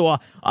 So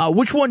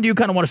which one do you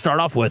kind of want to start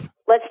off with?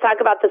 Let's talk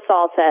about the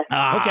salsa.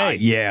 Okay.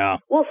 Yeah.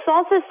 Well,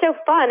 salsa is so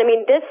fun. I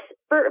mean,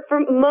 for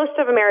most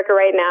of America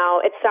right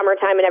now, it's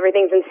summertime and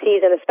everything's in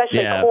season,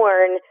 especially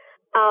corn.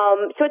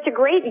 So it's a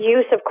great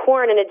use of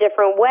corn in a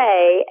different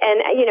way.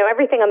 And,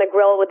 everything on the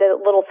grill with a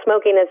little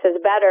smokiness is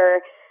better.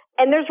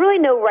 And there's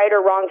really no right or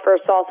wrong for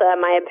salsa,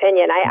 in my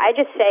opinion. I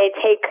just say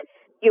take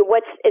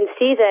what's in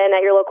season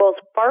at your local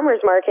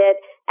farmer's market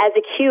as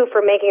a cue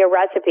for making a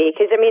recipe.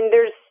 Because,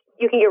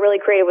 you can get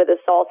really creative with the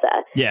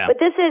salsa. Yeah.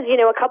 But this is,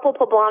 a couple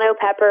poblano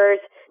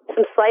peppers,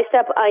 some sliced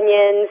up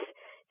onions,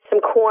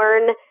 some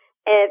corn,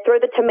 and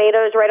throw the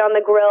tomatoes right on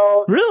the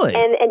grill. Really?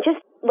 And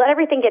just let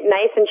everything get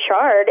nice and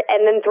charred,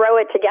 and then throw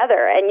it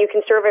together. And you can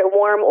serve it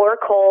warm or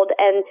cold.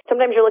 And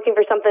sometimes you're looking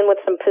for something with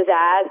some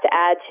pizzazz to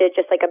add to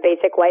just like a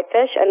basic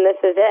whitefish, and this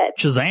is it.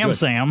 Shazam,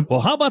 Sam.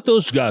 Well, how about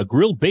those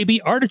grilled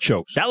baby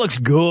artichokes? That looks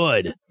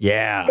good.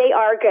 Yeah. They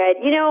are good.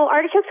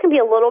 Artichokes can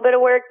be a little bit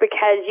of work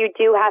because you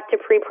do have to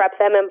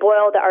pre-prep them and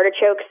boil the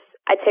artichokes,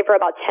 I'd say, for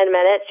about 10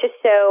 minutes, just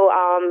so,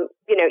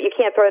 you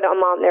can't throw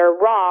them on there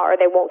raw or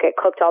they won't get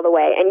cooked all the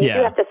way. And you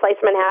do have to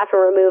slice them in half and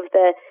remove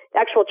the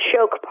actual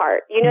choke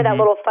part. That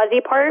little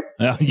fuzzy part?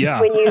 Yeah.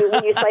 When you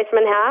slice them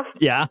in half?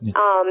 Yeah.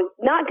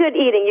 Not good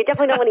eating. You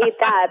definitely don't want to eat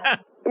that.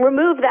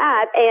 Remove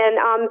that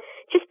and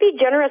just be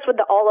generous with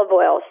the olive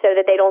oil so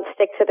that they don't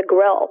stick to the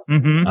grill.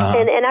 Mm-hmm.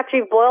 And after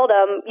you've boiled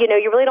them,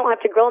 you really don't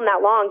have to grill them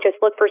that long. Just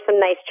look for some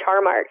nice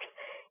char marks.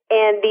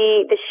 And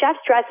the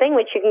chef's dressing,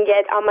 which you can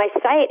get on my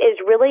site, is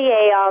really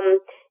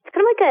it's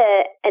kind of like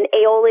an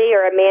aioli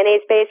or a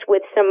mayonnaise base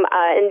with some,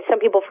 and some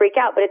people freak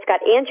out, but it's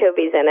got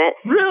anchovies in it.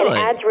 Really?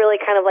 It adds really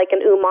kind of like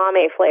an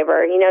umami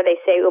flavor. They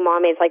say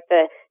umami is like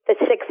the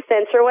sixth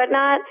sense or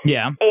whatnot.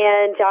 Yeah.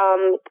 And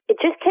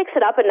it just kicks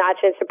it up a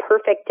notch, and it's a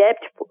perfect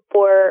dip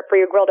for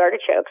your grilled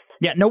artichokes.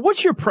 Yeah. Now,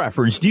 what's your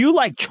preference? Do you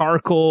like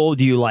charcoal?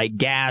 Do you like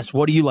gas?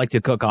 What do you like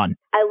to cook on?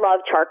 I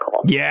love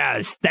charcoal.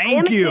 Yes.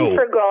 Thank you. I am a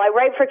Kingsford girl. I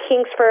write for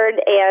Kingsford,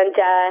 and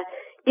I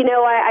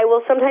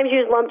will sometimes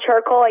use lump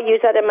charcoal. I use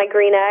that in my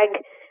green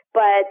egg.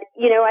 But,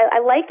 I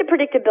like the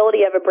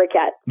predictability of a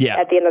briquette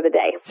at the end of the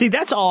day. See,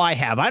 that's all I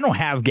have. I don't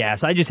have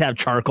gas. I just have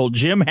charcoal.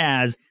 Jim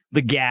has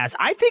the gas.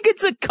 I think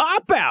it's a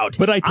cop-out.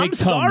 But I take I'm Tums.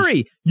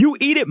 Sorry. You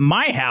eat at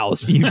my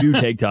house. You do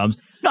take Tums.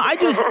 No,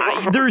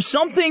 there's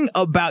something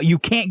about you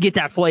can't get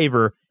that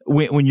flavor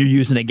when you're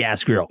using a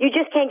gas grill. You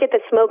just can't get the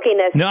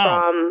smokiness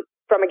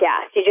from a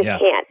gas. You just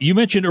can't. You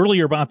mentioned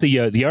earlier about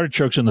the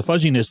artichokes and the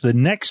fuzziness. The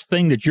next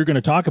thing that you're going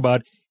to talk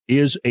about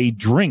is a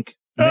drink.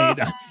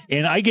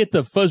 And I get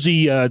the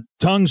fuzzy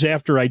tongues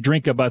after I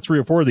drink about 3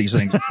 or 4 of these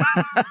things.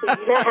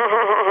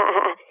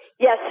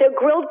 Yes, so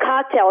grilled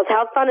cocktails.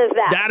 How fun is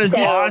that? That is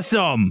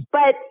awesome.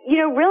 But,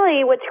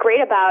 really what's great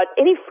about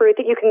any fruit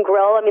that you can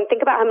grill,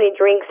 think about how many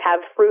drinks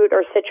have fruit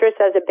or citrus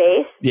as a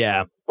base.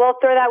 Yeah. Well,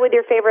 throw that with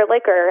your favorite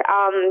liquor.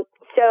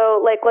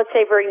 So, let's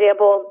say, for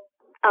example,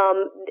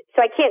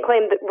 so I can't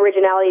claim the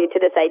originality to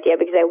this idea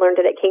because I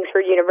learned it at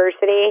Kingsford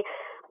University.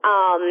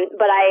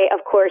 But I,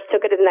 of course,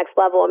 took it to the next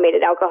level and made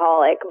it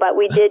alcoholic. But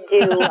we did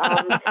do...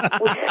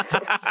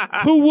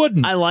 Who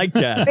wouldn't? I like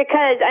that.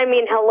 Because,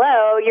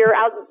 hello,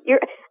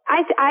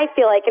 I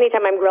feel like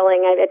anytime I'm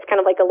grilling, it's kind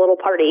of like a little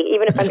party,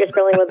 even if I'm just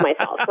grilling with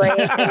myself,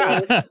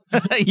 right?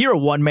 You're a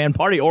one-man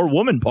party or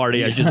woman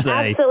party, I should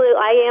say. Absolutely.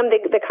 I am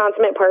the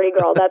consummate party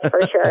girl, that's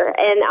for sure.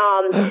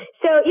 And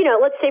so,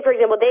 let's say, for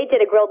example, they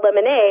did a grilled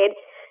lemonade.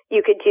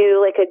 You could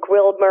do like a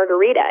grilled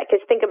margarita, because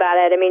think about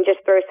it. I mean,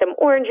 just throw some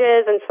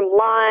oranges and some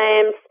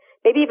limes,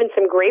 maybe even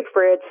some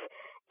grapefruits,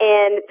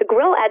 and the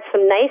grill adds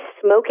some nice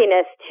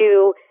smokiness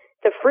to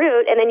the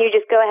fruit, and then you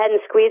just go ahead and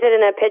squeeze it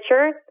in a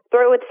pitcher,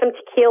 throw it with some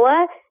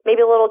tequila,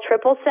 maybe a little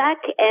triple sec,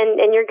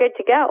 and you're good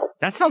to go.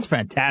 That sounds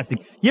fantastic.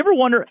 You ever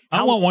wonder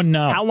I want one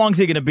now. How long is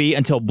it going to be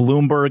until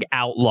Bloomberg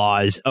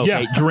outlaws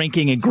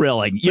drinking and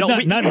grilling?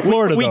 Not in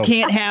Florida, we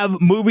can't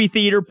have movie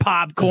theater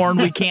popcorn.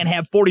 We can't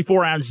have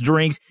 44-ounce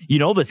drinks. You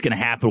know that's going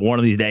to happen one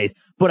of these days.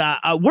 But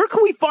where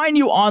can we find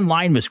you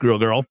online, Miss Grill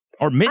Girl?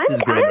 Or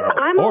Mrs. Grill Girl?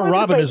 I'm or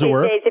Robin, as it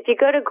were. If you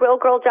go to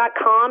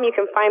grillgirl.com, you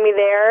can find me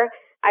there.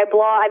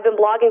 I've been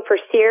blogging for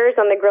Sears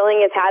on the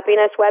Grilling is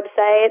Happiness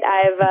website.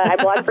 I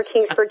blog for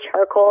Kingsford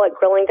Charcoal at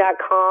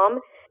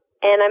grilling.com.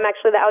 And I'm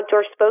actually the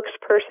outdoor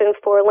spokesperson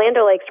for Land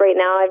O'Lakes right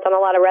now. I've done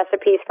a lot of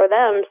recipes for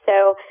them.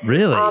 So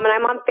really? And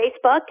I'm on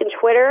Facebook and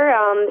Twitter.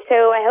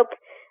 So I hope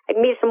I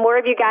can meet some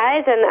more of you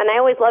guys. And I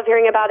always love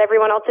hearing about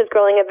everyone else's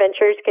grilling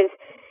adventures, because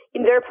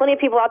there are plenty of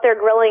people out there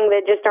grilling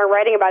that just aren't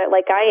writing about it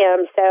like I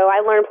am. So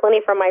I learn plenty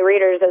from my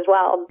readers as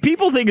well.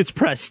 People think it's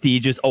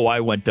prestigious. Oh,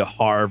 I went to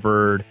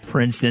Harvard,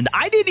 Princeton.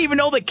 I didn't even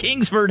know that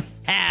Kingsford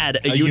had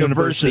a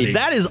university.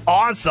 That is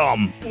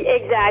awesome.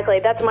 Exactly.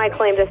 That's my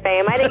claim to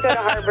fame. I didn't go to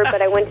Harvard,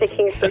 but I went to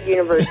Kingsford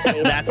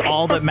University. That's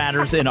all that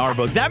matters in our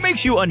book. That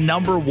makes you a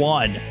number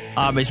one,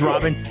 Ms.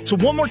 Robin. So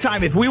one more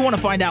time, if we want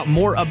to find out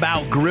more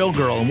about Grill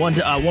Girl, and one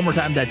more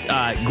time, that's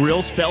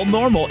Grill spelled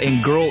normal,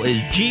 and Girl is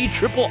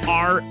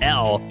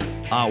GRRL.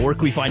 Where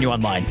can we find you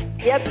online?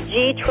 Yep,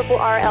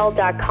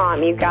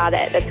 GRRL.com. You got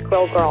it. That's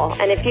Grill Girl.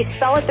 And if you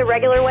spell it the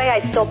regular way,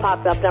 I still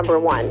pops up number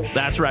one.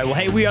 That's right. Well,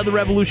 hey, we are The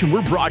Revolution.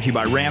 We're brought to you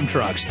by Ram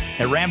Trucks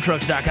at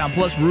ramtrucks.com,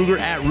 plus Ruger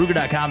at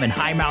Ruger.com, and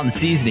High Mountain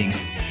Seasonings.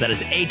 That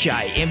is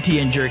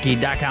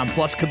HIMTNJerky.com,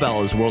 plus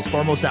Cabela's, world's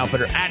foremost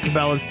outfitter at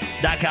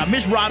Cabela's.com.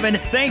 Miss Robin,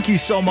 thank you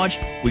so much.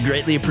 We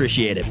greatly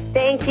appreciate it.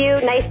 Thank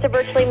you. Nice to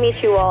virtually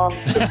meet you all.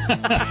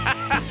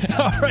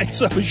 All right,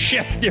 so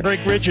Chef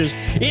Derek Riches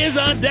is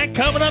on deck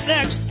coming up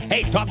next.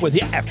 Hey, talk with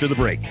you after the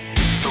break.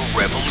 The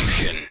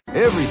Revolution.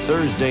 Every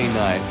Thursday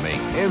night,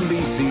 make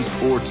NBC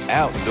Sports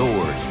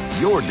Outdoors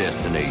your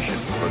destination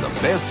for the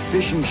best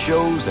fishing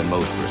shows and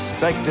most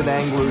respected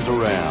anglers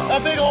around.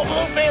 A big old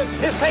bluefin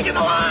is taking the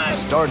line.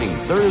 Starting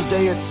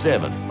Thursday at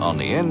 7 on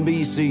the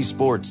NBC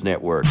Sports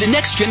Network. The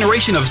next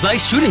generation of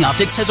Zeiss shooting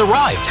optics has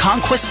arrived.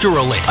 Conquest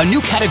Duralit, a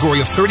new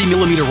category of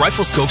 30mm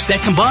rifle scopes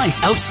that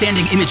combines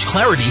outstanding image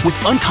clarity with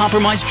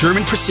uncompromised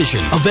German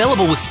precision.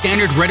 Available with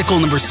standard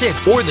reticle number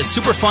 6 or the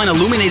superfine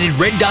illuminated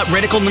red dot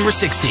reticle number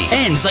 60.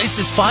 And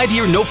Zeiss's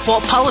 5-year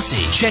no-fault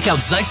policy. Check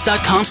out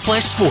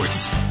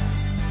Zeiss.com/sports.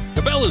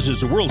 Cabela's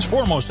is the world's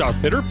foremost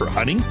outfitter for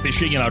hunting,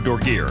 fishing, and outdoor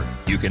gear.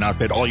 You can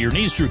outfit all your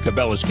needs through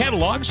Cabela's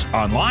catalogs,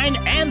 online,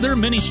 and their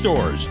mini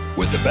stores.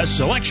 With the best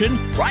selection,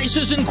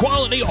 prices, and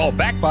quality, all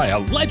backed by a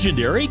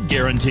legendary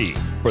guarantee.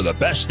 For the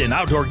best in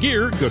outdoor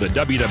gear, go to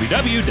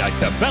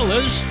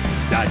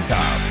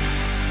www.cabela's.com.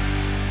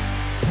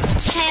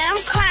 Hey, I'm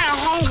kind of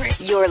hungry.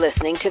 You're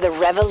listening to The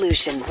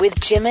Revolution with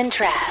Jim and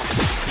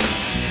Trav.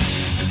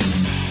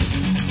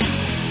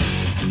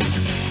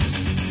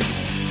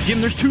 Jim,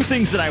 there's two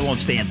things that I won't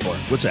stand for.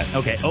 What's that?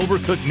 Okay,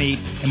 overcooked meat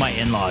and my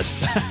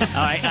in-laws.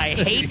 I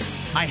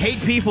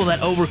hate people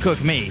that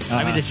overcook meat.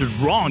 I mean, this is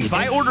wrong. If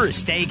I order a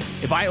steak,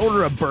 if I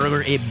order a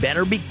burger, it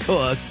better be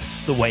cooked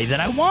the way that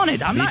I want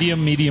it.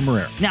 Medium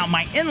rare. Now,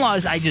 my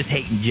in-laws, I just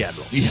hate in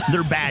general. Yeah.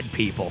 They're bad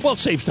people. Well, it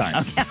saves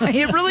time.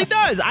 Okay, it really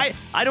does. I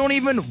don't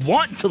even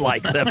want to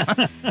like them.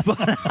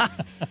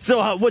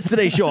 So what's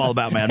today's show all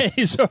about, man?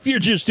 Hey, so if you're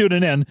just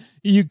tuning in,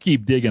 you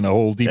keep digging a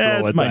hole deeper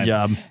all the time. That's my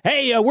job.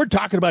 Hey, we're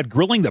talking about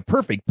grilling the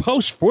perfect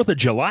post-4th of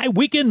July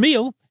weekend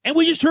meal. And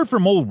we just heard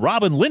from old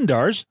Robin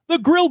Lindars, the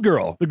Grill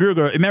Girl. The Grill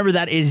Girl. Remember,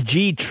 that is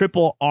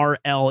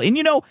GRRL.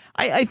 And,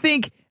 I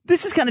think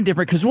this is kind of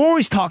different because we're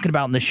always talking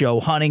about in the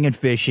show hunting and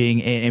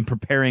fishing and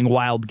preparing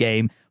wild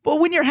game. But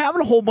when you're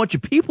having a whole bunch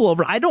of people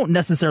over, I don't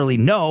necessarily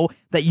know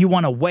that you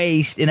want to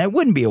waste, and it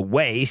wouldn't be a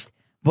waste.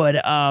 But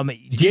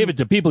you gave it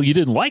to people you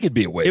didn't like, it'd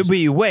be a waste. It'd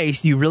be a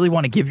waste. You really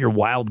want to give your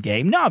wild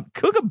game? No,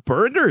 cook a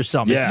burger or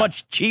something. Yeah. It's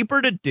much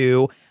cheaper to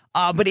do.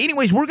 But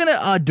anyways, we're going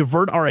to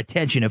divert our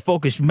attention and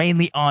focus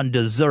mainly on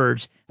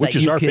desserts. Which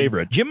is our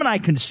favorite. Jim and I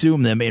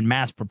consume them in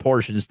mass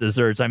proportions,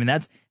 desserts. I mean,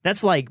 that's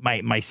like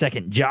my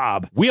second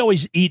job. We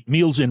always eat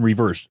meals in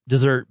reverse.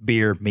 Dessert,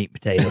 beer, meat,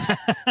 potatoes.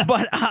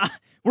 But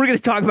we're going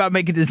to talk about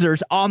making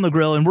desserts on the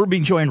grill, and we're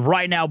being joined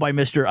right now by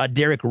Mr.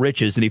 Derek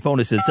Riches, and he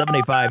phoned us at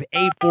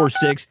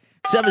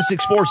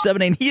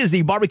 785-846-7647, he is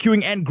the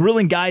barbecuing and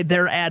grilling guy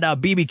there at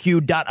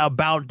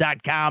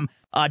bbq.about.com.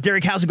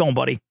 Derek, how's it going,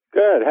 buddy?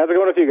 Good. How's it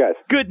going with you guys?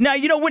 Good. Now,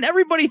 when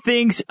everybody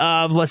thinks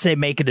of, let's say,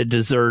 making a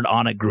dessert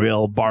on a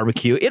grill,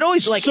 barbecue, it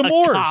always like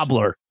s'mores. A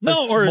cobbler. No,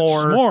 or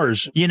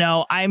s'more.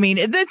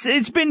 S'mores.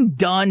 It's been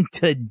done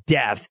to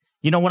death.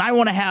 When I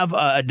want to have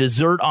a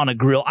dessert on a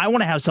grill, I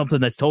want to have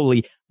something that's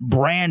totally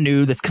brand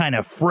new, that's kind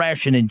of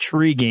fresh and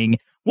intriguing.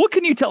 What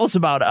can you tell us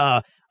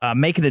about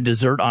making a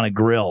dessert on a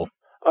grill?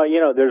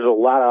 There's a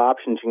lot of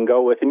options you can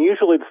go with, and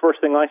usually the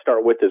first thing I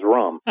start with is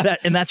rum.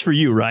 And that's for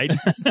you, right?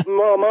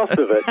 Well, most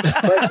of it,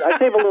 but I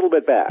save a little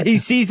bit back. He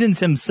seasons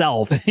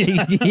himself.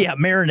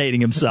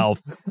 Marinating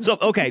himself. So,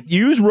 okay,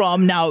 you use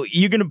rum. Now,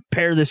 you're going to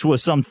pair this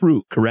with some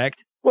fruit,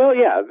 correct? Well,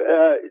 yeah.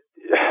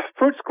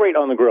 Fruit's great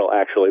on the grill,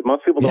 actually.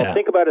 Most people don't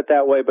think about it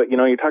that way, but,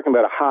 you're talking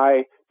about a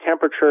high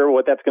temperature.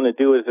 What that's going to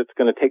do is it's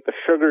going to take the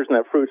sugars and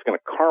that fruit's going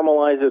to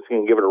caramelize it. It's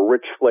going to give it a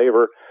rich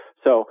flavor.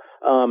 So,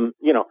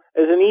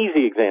 as an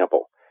easy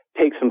example,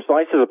 take some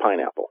slices of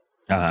pineapple,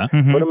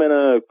 put them in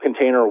a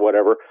container or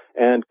whatever,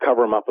 and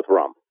cover them up with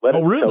rum. Let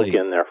it soak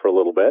in there for a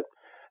little bit.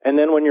 And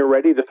then when you're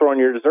ready to throw on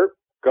your dessert,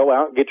 go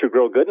out, get your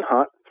grill good and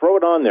hot, throw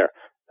it on there.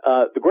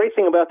 The great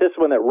thing about this,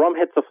 when that rum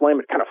hits the flame,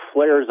 it kind of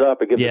flares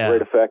up. It gives a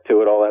great effect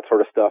to it, all that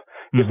sort of stuff.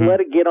 Just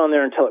let it get on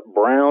there until it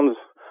browns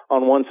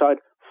on one side,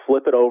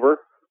 flip it over,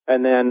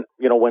 and then,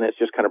 when it's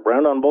just kind of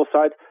browned on both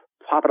sides,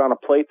 pop it on a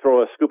plate,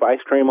 throw a scoop of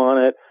ice cream on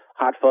it,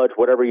 hot fudge,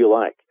 whatever you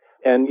like.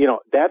 And,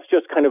 that's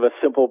just kind of a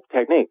simple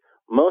technique.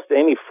 Most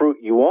any fruit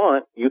you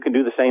want, you can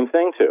do the same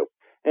thing to.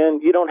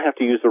 And you don't have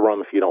to use the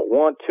rum if you don't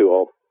want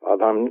to.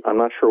 I'm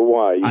not sure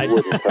why you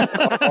wouldn't.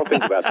 I'll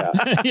think about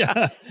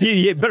that.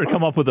 You better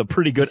come up with a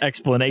pretty good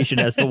explanation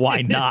as to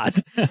why not.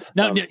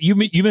 Now,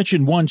 you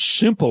mentioned one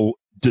simple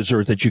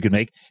dessert that you can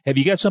make. Have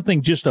you got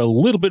something just a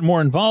little bit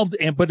more involved,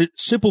 but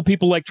simple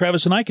people like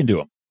Travis and I can do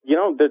them?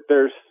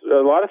 There's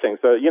a lot of things.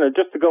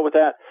 Just to go with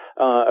that,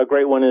 a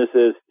great one is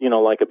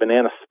like a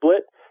banana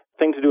split.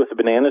 Thing to do with the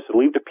banana is to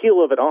leave the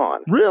peel of it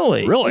on.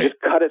 Really? You just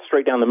cut it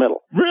straight down the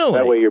middle. Really?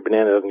 That way your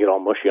banana doesn't get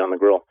all mushy on the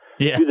grill.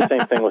 Yeah. Do the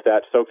same thing with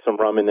that. Soak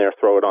some rum in there,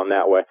 throw it on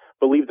that way.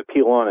 But leave the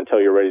peel on until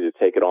you're ready to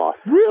take it off.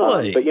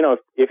 Really? But,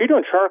 if you're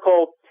doing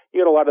charcoal,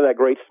 you get a lot of that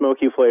great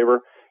smoky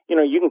flavor.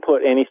 You can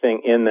put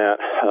anything in that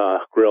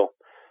grill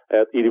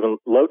at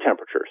even low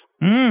temperatures.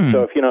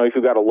 So if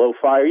you've got a low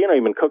fire, you've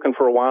been cooking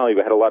for a while,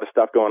 you've had a lot of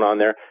stuff going on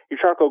there. Your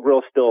charcoal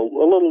grill is still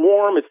a little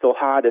warm, it's still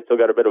hot, it's still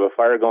got a bit of a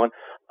fire going.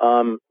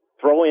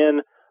 Throw in,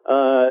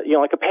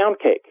 like a pound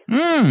cake.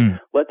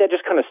 Let that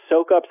just kind of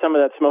soak up some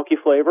of that smoky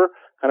flavor,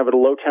 kind of at a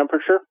low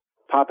temperature.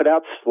 Pop it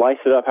out, slice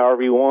it up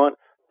however you want,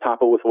 top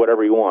it with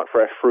whatever you want.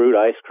 Fresh fruit,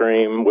 ice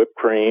cream, whipped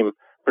cream,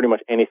 pretty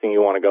much anything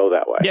you want to go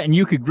that way. Yeah, and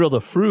you could grill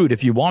the fruit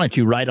if you wanted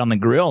to right on the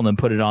grill and then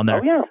put it on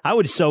there. Oh, yeah. I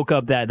would soak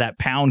up that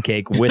pound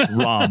cake with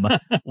rum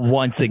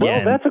once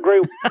again. Well, that's a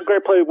great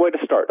way to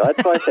start.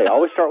 That's why I say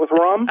always start with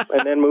rum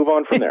and then move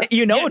on from there.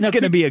 It's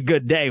going to be a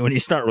good day when you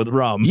start with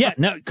rum. Yeah.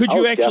 Now, could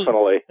you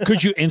definitely.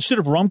 Could you, instead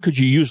of rum, could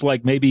you use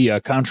like maybe a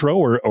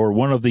Cointreau or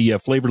one of the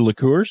flavored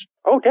liqueurs?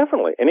 Oh,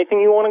 definitely. Anything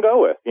you want to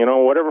go with.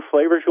 Whatever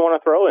flavors you want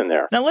to throw in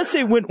there. Now, let's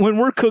say when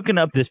we're cooking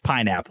up this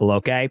pineapple,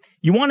 okay,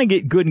 you want to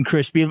get good and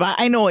crispy.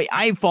 I know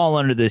I fall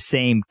under the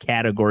same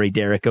category,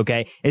 Derek,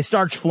 okay? It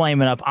starts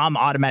flaming up. I'm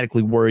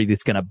automatically worried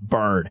it's going to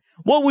burn.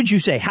 What would you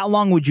say? How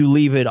long would you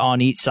leave it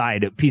on each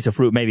side? A piece of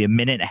fruit, maybe a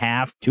minute and a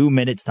half, 2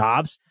 minutes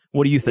tops?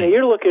 What do you think? Yeah,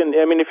 you're looking,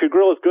 if your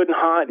grill is good and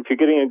hot, if you're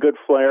getting a good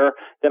flare,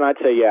 then I'd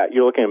say,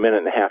 you're looking a minute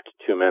and a half to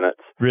 2 minutes.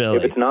 Really?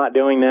 If it's not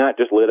doing that,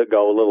 just let it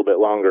go a little bit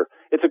longer.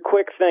 It's a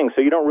quick thing,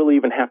 so you don't really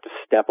even have to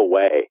step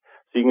away.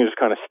 So you can just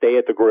kind of stay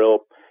at the grill.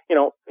 You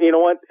know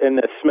what? And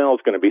the smell is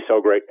going to be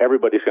so great.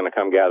 Everybody's going to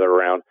come gather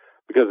around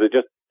because it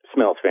just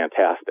smells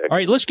fantastic. All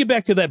right, let's get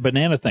back to that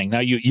banana thing. Now,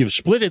 you've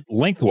split it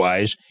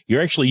lengthwise.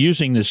 You're actually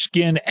using the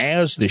skin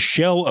as the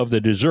shell of the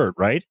dessert,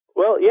 right?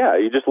 Well, yeah,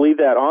 you just leave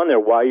that on there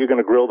while you're going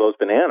to grill those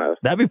bananas.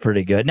 That'd be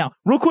pretty good. Now,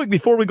 real quick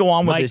before we go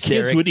on with this,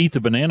 Derek. My kids would eat the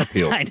banana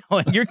peel. I know,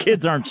 and your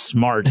kids aren't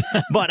smart.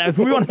 But if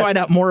we want to find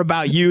out more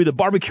about you, the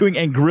barbecuing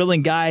and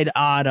grilling guide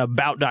on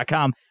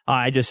about.com,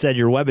 I just said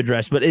your web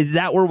address, but is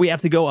that where we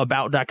have to go,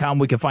 about.com?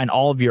 We can find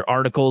all of your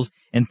articles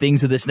and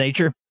things of this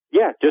nature?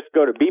 Yeah, just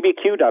go to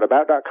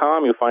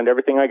bbq.about.com. You'll find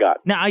everything I got.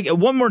 Now,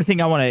 one more thing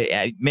I want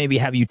to maybe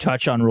have you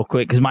touch on real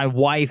quick, because my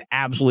wife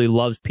absolutely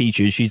loves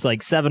peaches. She's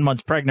like 7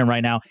 months pregnant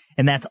right now,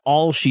 and that's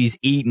all she's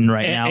eating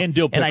right now. And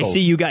dill pickles. And I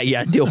see you got,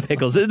 dill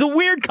pickles. It's a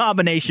weird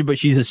combination, but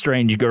she's a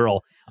strange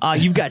girl.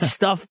 You've got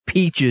stuffed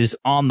peaches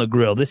on the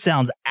grill. This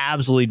sounds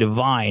absolutely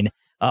divine.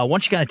 Why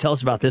don't you kind of tell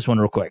us about this one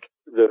real quick?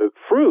 The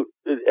fruit,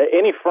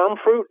 any firm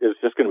fruit is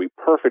just going to be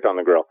perfect on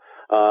the grill.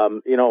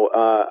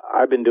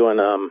 I've been doing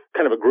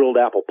kind of a grilled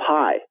apple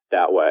pie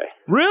that way.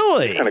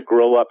 Really? Kind of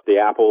grill up the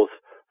apples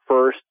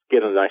first,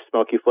 get a nice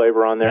smoky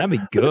flavor on there. That'd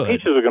be good. But the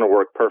peaches are going to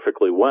work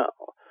perfectly well.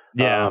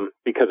 Yeah.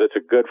 Because it's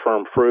a good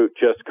firm fruit.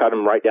 Just cut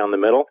them right down the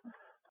middle.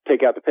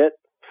 Take out the pit.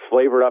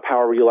 Flavor it up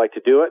however you like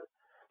to do it.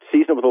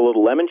 Season it with a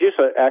little lemon juice.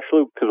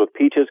 Actually, because with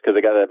peaches, because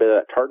they got a bit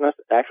of that tartness,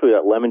 actually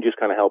that lemon juice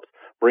kind of helps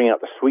bring out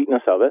the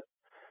sweetness of it.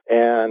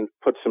 And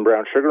put some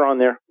brown sugar on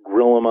there.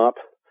 Grill them up.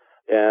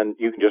 and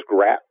you can just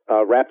wrap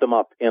them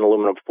up in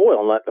aluminum foil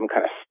and let them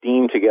kind of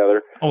steam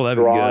together. Oh, that'd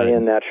be draw good.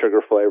 in that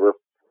sugar flavor.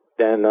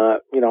 Then,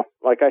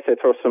 like I said,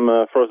 throw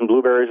some frozen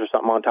blueberries or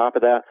something on top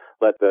of that.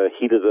 Let the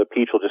heat of the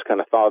peach will just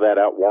kind of thaw that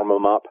out, warm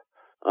them up.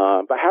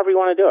 But however you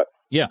want to do it.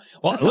 Yeah.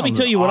 Well, let me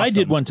tell you what I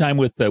did one time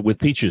with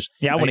peaches.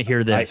 Yeah, I want to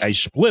hear this. I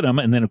split them,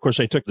 and then, of course,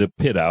 I took the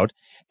pit out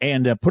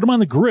and put them on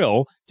the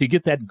grill to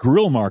get that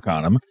grill mark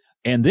on them.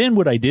 And then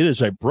what I did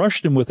is I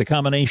brushed them with a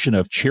combination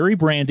of cherry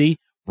brandy,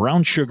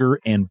 brown sugar,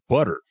 and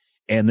butter.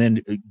 And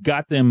then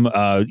got them,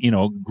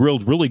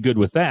 grilled really good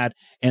with that.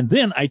 And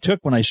then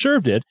when I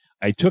served it,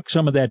 I took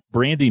some of that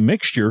brandy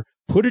mixture,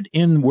 put it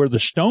in where the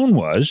stone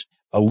was,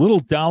 a little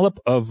dollop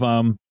of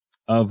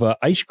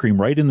ice cream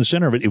right in the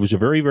center of it. It was a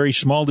very, very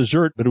small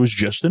dessert, but it was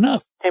just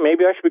enough. Hey,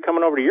 maybe I should be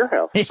coming over to your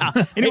house.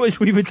 Yeah. Anyways,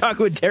 we've been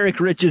talking with Derek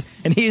Riches,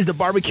 and he is the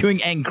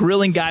barbecuing and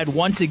grilling guide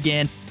once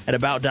again at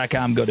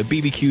About.com. Go to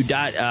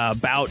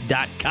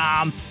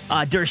bbq.about.com.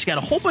 Derek's got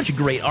a whole bunch of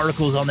great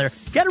articles on there.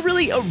 Got to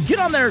really get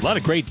on there. A lot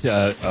of great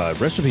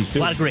recipes, too.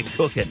 A lot of great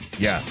cooking.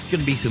 Yeah. It's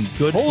going to be some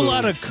good Whole food.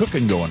 lot of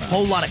cooking going on.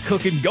 Whole lot of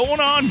cooking going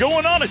on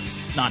at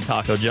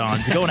non-Taco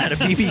John's. Going out of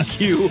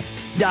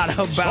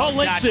bbq.about.com. Salt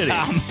Lake City.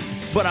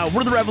 But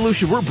we're the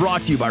Revolution. We're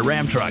brought to you by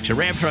Ram Trucks at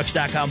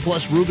ramtrucks.com,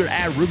 plus Ruger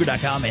at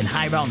Ruger.com, and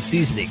High Mountain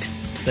Seasonings.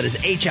 That is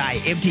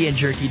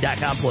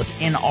HIMTNJerky.com plus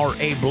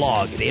NRA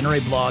Blog at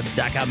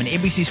NRAblog.com, and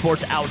NBC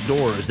Sports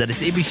Outdoors. That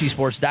is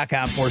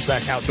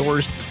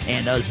NBCSports.com/outdoors,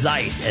 and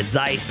Zeiss at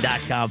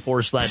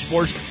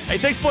Zeiss.com/sports. Hey,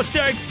 thanks much,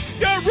 Derek.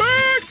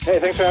 Derek! Hey,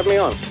 thanks for having me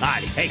on. All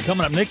right. Hey,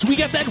 coming up next, we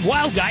got that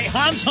wild guy,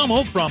 Hans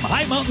Hummel from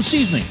High Mountain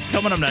Seasoning.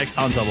 Coming up next,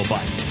 Hans Hummel.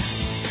 Bye.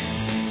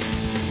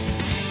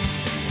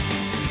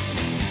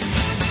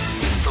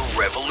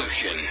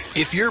 Revolution.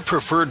 If your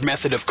preferred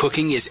method of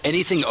cooking is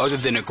anything other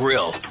than a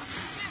grill,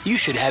 you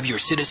should have your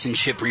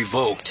citizenship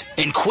revoked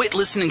and quit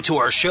listening to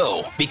our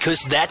show,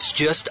 because that's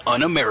just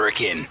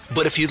un-American.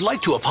 But if you'd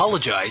like to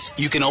apologize,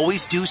 you can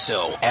always do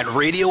so at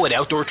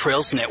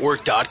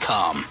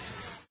radio@OutdoorTrailsNetwork.com.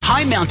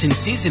 High Mountain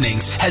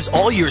Seasonings has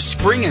all your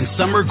spring and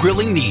summer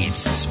grilling needs,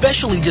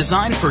 specially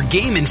designed for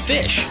game and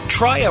fish.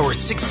 Try our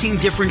 16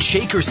 different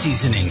shaker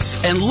seasonings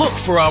and look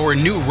for our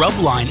new rub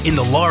line in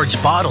the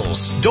large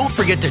bottles. Don't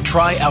forget to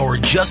try our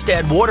Just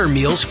Add Water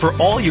meals for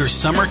all your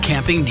summer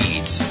camping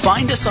needs.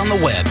 Find us on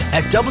the web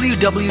at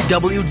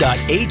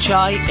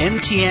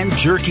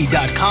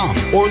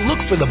www.himtnjerky.com or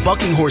look for the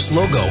Bucking Horse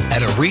logo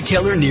at a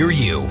retailer near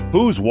you.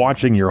 Who's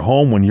watching your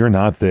home when you're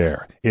not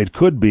there? It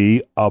could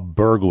be a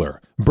burglar.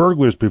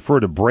 Burglars prefer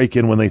to break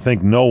in when they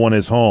think no one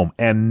is home,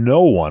 and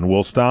no one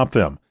will stop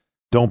them.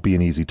 Don't be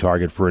an easy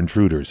target for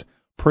intruders.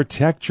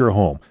 Protect your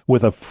home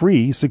with a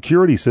free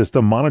security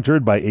system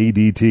monitored by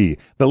ADT,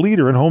 the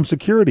leader in home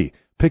security.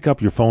 Pick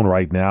up your phone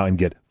right now and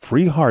get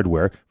free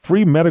hardware,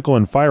 free medical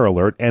and fire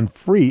alert, and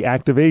free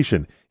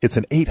activation. It's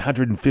an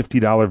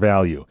 $850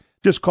 value.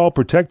 Just call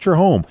Protect Your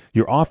Home,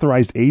 your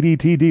authorized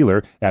ADT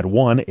dealer, at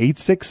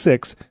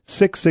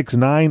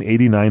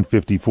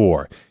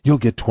 1-866-669-8954. You'll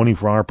get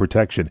 24-hour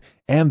protection,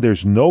 and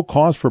there's no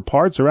cost for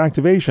parts or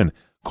activation.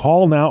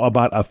 Call now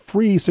about a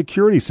free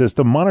security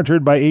system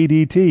monitored by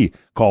ADT.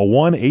 Call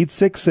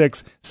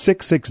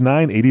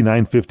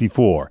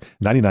 1-866-669-8954.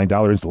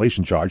 $99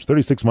 installation charge,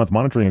 36-month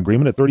monitoring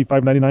agreement at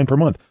 $35.99 per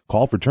month.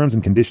 Call for terms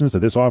and conditions to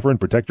this offer and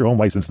Protect Your Home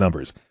license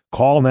numbers.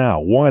 Call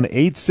now,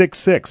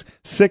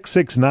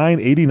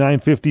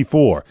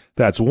 1-866-669-8954.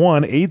 That's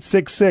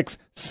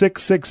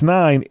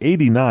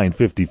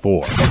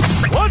 1-866-669-8954.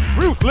 What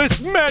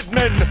ruthless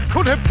madmen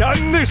could have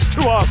done this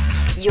to us?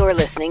 You're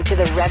listening to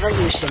The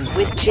Revolution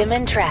with Jim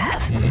and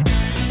Trav.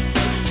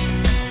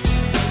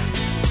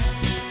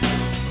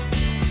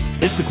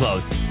 It's the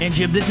close. And,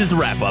 Jim, this is the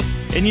wrap-up.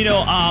 And,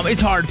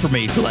 it's hard for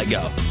me to let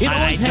go. It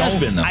always has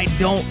been, though. I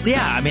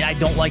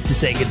don't like to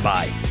say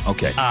goodbye.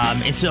 Okay.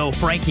 And so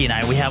Frankie and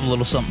I, we have a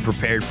little something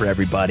prepared for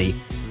everybody.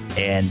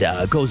 And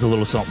it goes a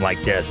little something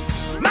like this.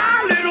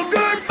 My little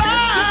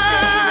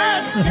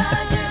goodbyes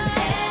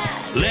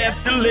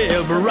left the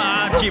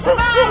Liberace.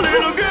 My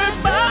little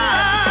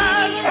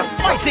goodbyes.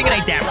 My singing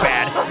ain't that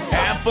bad.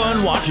 Have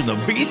fun watching the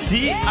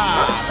VCR.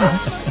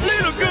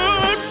 Little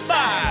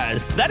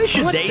goodbyes. That is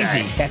Shadazy. What the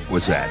heck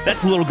was that?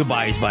 That's Little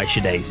Goodbyes by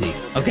Shadazy.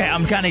 Okay,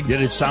 I'm kind of...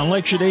 Did it sound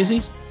like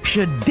Shadazy's?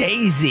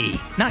 Shadazy,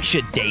 not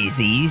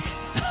Shadazy's.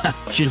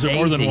 Is there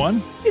more than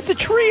one? It's a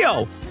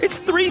trio. It's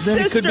three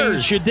sisters. It could be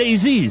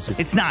Shadazy's.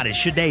 It's not.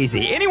 It's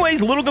Shadazy.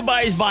 Anyways, Little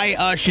Goodbyes by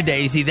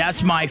Shadazy.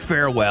 That's my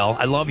farewell.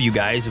 I love you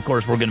guys. Of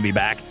course, we're going to be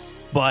back.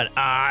 But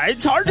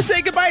it's hard to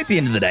say goodbye at the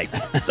end of the day.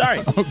 Sorry.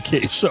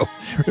 Okay, so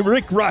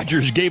Rick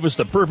Rogers gave us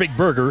the perfect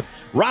burger.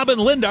 Robin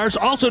Lindars,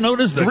 also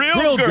known as the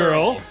Grill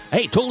Girl,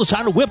 hey, told us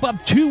how to whip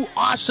up 2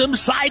 awesome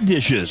side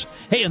dishes.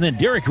 Hey, and then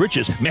Derek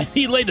Riches, man,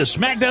 he laid a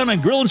smackdown on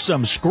grilling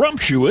some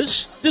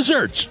scrumptious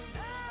desserts.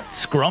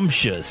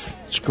 Scrumptious?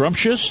 It's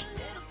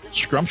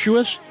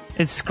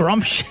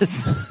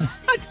scrumptious.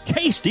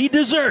 Tasty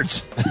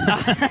desserts.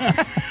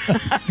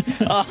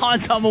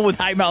 Hans Hummel with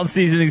High Mountain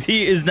Seasonings.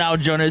 He is now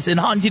joining us. And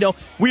Hans,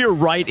 we are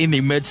right in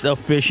the midst of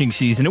fishing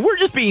season, and we're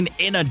just being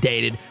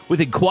inundated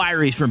with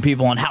inquiries from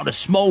people on how to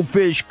smoke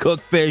fish,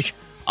 cook fish,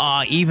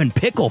 even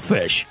pickle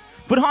fish.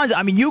 But Hans,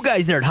 you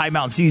guys there at High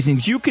Mountain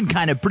Seasonings, you can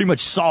kind of pretty much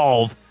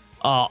solve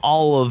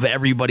all of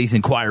everybody's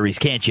inquiries,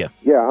 can't you?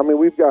 Yeah,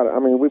 we've got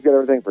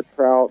everything for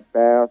trout,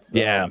 bass.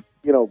 Yeah.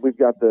 We've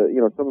got some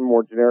of the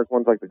more generic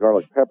ones like the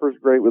garlic pepper's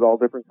great with all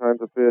different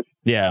kinds of fish.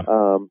 Yeah.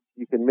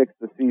 You can mix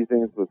the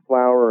seasonings with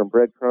flour and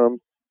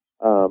breadcrumbs,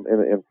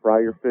 and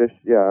fry your fish.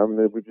 Yeah,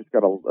 we've just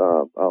got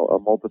a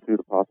multitude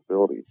of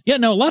possibilities. Yeah,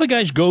 now a lot of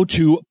guys go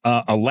to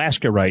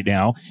Alaska right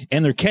now,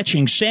 and they're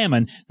catching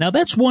salmon. Now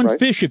that's one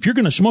fish. If you're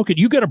going to smoke it,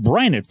 you got to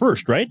brine it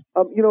first, right?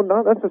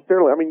 Not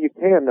necessarily. You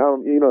can.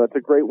 That's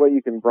a great way.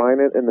 You can brine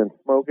it and then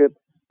smoke it.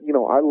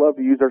 I love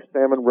to use our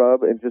salmon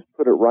rub and just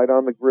put it right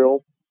on the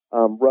grill.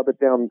 Rub it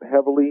down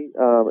heavily,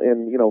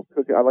 and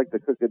cook it. I like to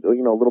cook it, a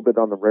little bit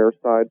on the rare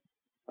side.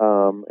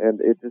 And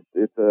it's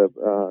a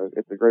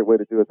great way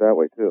to do it that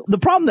way too. The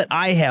problem that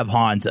I have,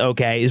 Hans,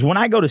 is when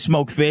I go to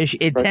smoke fish,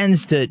 it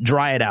tends to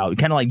dry it out.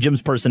 Kind of like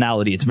Jim's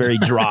personality. It's very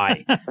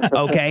dry.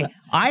 Okay.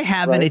 I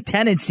have a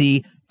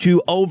tendency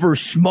to over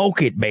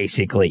smoke it,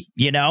 basically,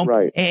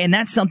 Right. And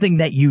that's something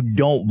that you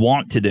don't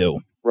want to do.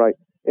 Right.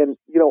 And,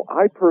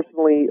 I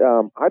personally,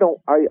 I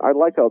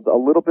like a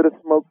little bit of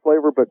smoke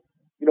flavor, but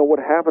what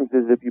happens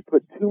is if you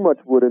put too much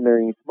wood in there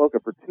and you smoke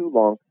it for too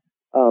long,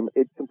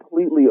 it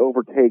completely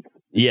overtakes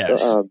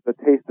the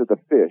taste of the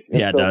fish.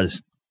 And it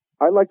does.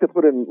 I like to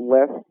put in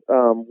less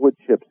wood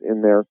chips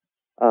in there,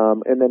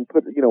 and then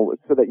put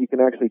so that you can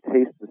actually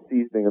taste the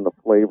seasoning and the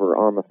flavor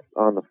on the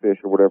fish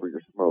or whatever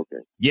you're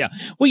smoking. Yeah.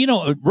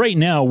 Well, right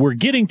now we're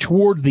getting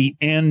toward the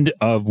end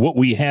of what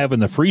we have in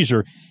the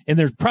freezer, and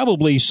there's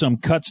probably some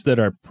cuts that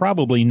are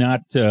probably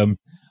not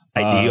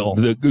ideal.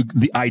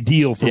 The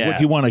ideal for what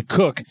you want to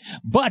cook.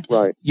 But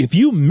if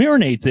you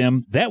marinate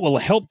them, that will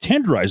help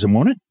tenderize them,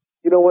 won't it?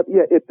 You know what?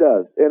 Yeah, it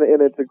does.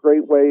 And it's a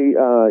great way,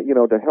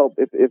 to help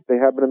if they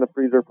have been in the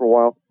freezer for a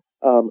while.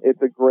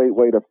 It's a great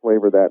way to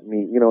flavor that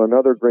meat.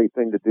 Another great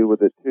thing to do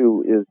with it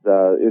too is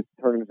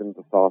turn it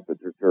into sausage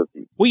or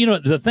jerky. Well,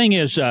 the thing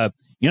is,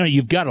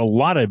 you've got a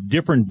lot of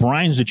different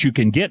brines that you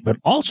can get, but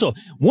also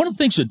one of the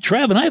things that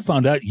Trav and I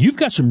found out, you've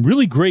got some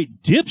really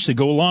great dips that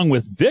go along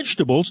with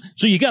vegetables.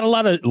 So you got a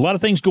lot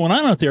of things going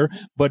on out there.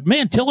 But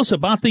man, tell us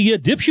about the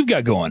dips you've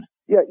got going.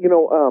 Yeah,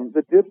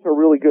 the dips are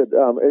really good.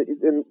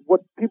 And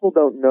what people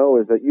don't know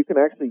is that you can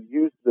actually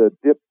use the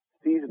dip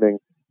seasoning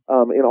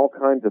in all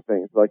kinds of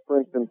things. Like, for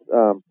instance,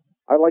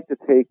 I like to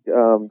take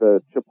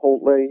the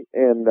chipotle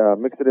and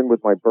mix it in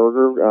with my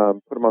burger,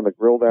 put them on the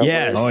grill that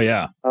way. Oh,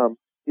 yeah.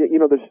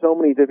 There's so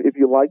many. If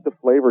you like the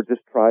flavor,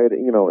 just try it.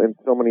 In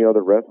so many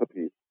other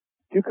recipes.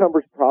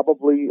 Cucumber's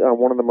probably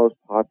one of the most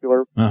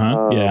popular.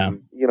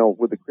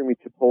 With the creamy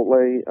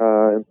chipotle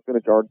and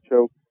spinach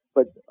artichoke.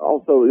 But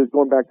also,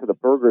 going back to the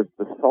burgers,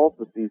 the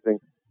salsa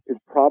seasoning is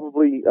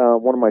probably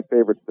one of my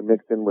favorites to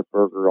mix in with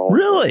burger. Also.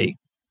 Really?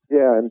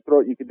 Yeah, and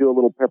you could do a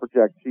little pepper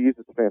jack cheese.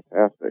 It's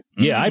fantastic.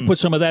 Yeah, I put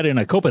some of that in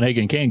a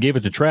Copenhagen can, gave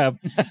it to Trav.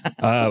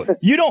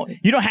 You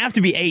don't have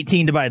to be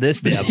 18 to buy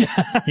this dip.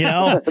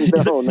 No.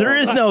 There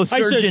is no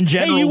Surgeon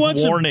General's you want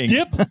warning.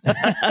 Some dip?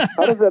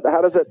 How does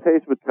that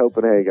taste with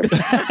Copenhagen?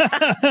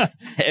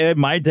 It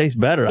might taste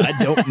better. I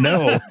don't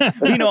know.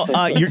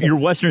 Your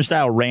Western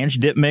style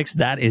ranch dip mix,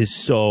 that is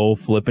so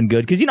flippin'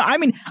 good. Because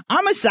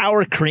I'm a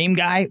sour cream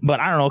guy, but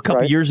I don't know. A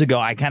couple years ago,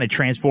 I kind of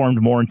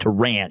transformed more into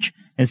ranch.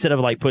 Instead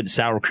of putting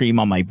sour cream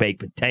on my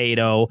baked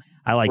potato,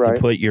 I like to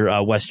put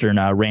your Western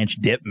ranch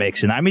dip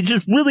mix. And it's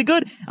just really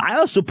good. I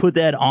also put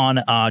that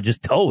on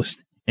just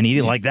toast and eat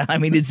it like that.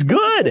 It's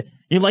good.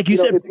 Like you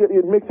said, you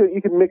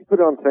can put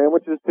it on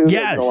sandwiches too.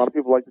 Yes. A lot of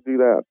people like to do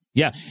that.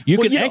 Yeah, you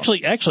can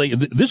actually.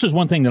 This is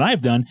one thing that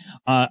I've done.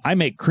 I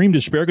make creamed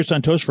asparagus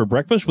on toast for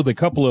breakfast with a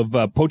couple of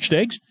poached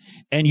eggs,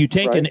 and you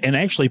take and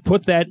actually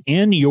put that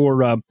in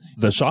your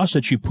the sauce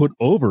that you put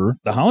over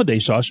the holiday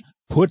sauce.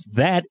 Put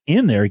that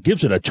in there. It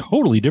gives it a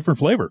totally different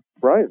flavor.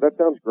 Right. That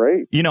sounds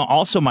great.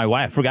 Also my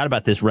wife, forgot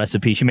about this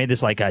recipe. She made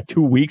this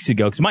 2 weeks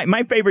ago. Because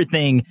my favorite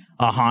thing,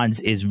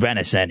 Hans, is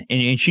venison.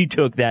 And she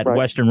took that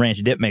Western ranch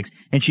dip mix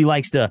and she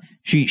likes to,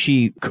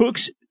 she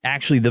cooks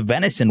actually the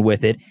venison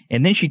with it.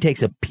 And then she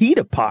takes a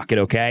pita pocket,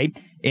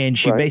 and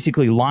she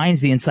basically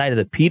lines the inside of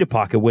the pita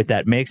pocket with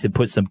that mix and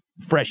puts some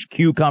fresh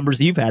cucumbers.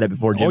 You've had it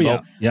before, Jimbo.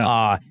 Oh,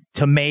 yeah.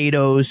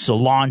 Tomatoes,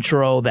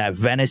 cilantro, that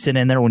venison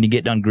in there when you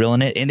get done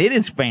grilling it. And it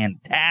is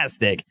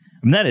fantastic.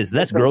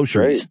 That's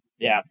groceries.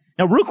 Great. Yeah.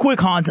 Now, real quick,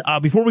 Hans,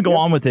 before we go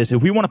on with this,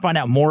 if we want to find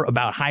out more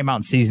about High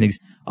Mountain Seasonings,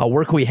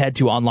 where can we head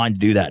to online to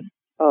do that?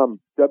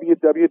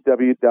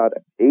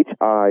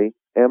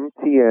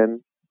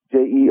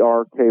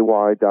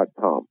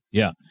 www.himtnjerky.com.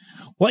 Yeah.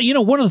 Well,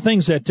 one of the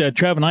things that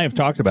Trav and I have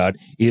talked about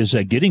is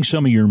getting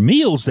some of your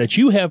meals that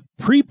you have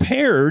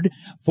prepared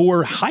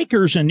for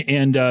hikers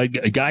and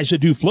guys that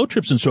do float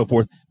trips and so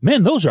forth.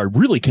 Man, those are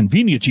really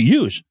convenient to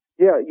use.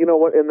 Yeah, you know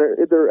what, and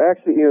they're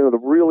actually, the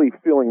really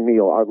filling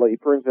meal.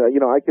 For instance,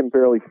 I can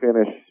barely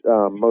finish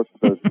most of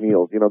those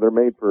meals. They're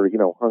made for,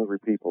 hungry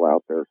people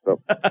out there. So,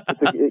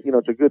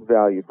 it's a good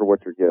value for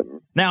what you're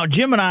getting. Now,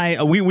 Jim and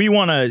I, we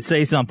want to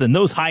say something.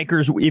 Those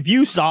hikers, if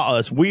you saw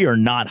us, we are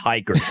not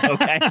hikers,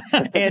 okay?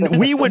 And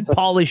we would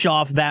polish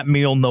off that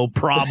meal no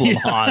problem,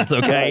 Hans,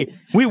 okay?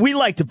 We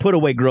like to put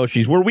away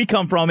groceries. Where we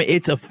come from,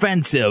 it's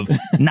offensive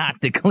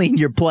not to clean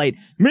your plate.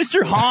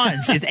 Mr.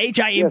 Hans, it's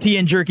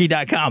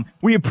HIMTNJerky.com.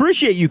 We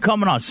appreciate you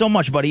coming on so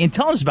much, buddy, and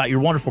tell us about your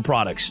wonderful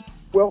products.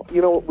 Well,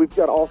 we've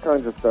got all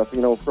kinds of stuff,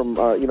 from,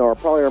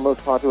 probably our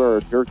most popular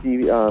are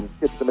jerky,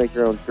 kits to make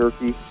your own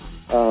jerky.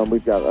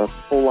 We've got a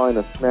full line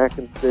of snack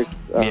and sticks.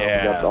 We've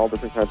got all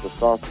different kinds of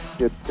sausage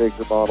kits,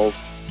 shaker bottles,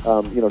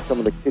 some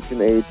of the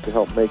kitchen aids to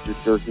help make your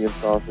jerky and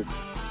sausage,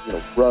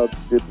 rubs,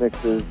 dip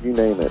mixes, you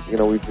name it.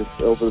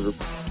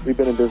 We've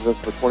been in business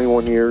for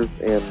 21 years,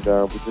 and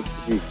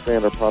we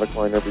expand our product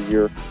line every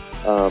year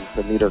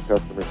to meet our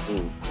customers'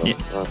 needs. So,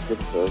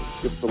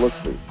 give us a look,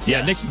 please.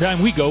 Yeah, next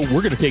time we go,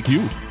 we're going to take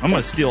you. I'm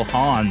going to steal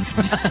Hans.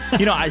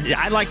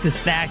 I like to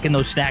snack, and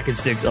those snack and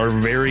sticks are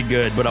very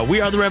good. But we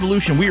are The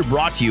Revolution. We are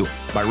brought to you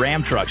by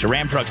Ram Trucks,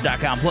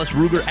 RamTrucks.com, plus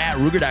Ruger at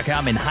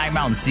Ruger.com, and High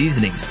Mountain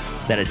Seasonings.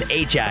 That is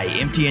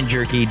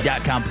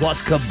HIMTNJerky.com,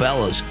 plus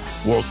Cabela's,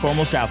 world's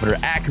foremost outfitter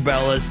at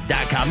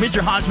Cabela's.com.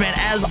 Mr. Hansman,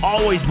 as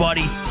always,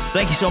 buddy,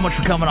 thank you so much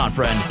for coming on,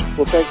 friend.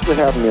 Well, thanks for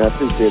having me. I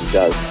appreciate it,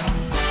 guys.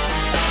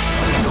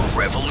 The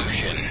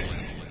Revolution.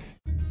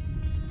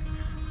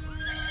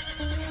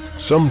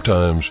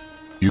 Sometimes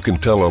you can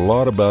tell a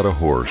lot about a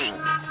horse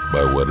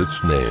by what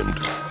it's named.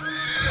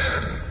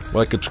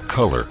 Like its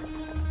color.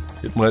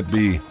 It might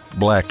be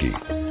Blackie,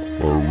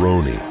 or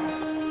Rony,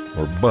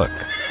 or Buck.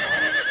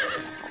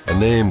 A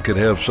name could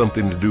have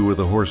something to do with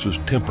a horse's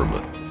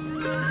temperament,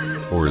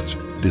 or its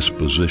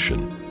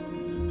disposition,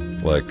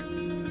 like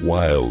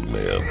Wild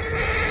Man,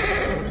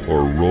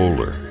 or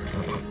Roller,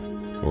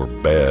 or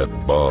Bad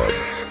Bob.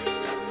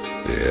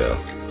 Yeah,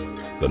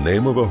 the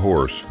name of a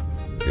horse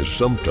is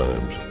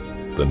sometimes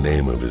the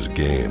name of his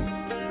game.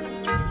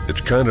 It's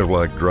kind of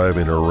like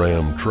driving a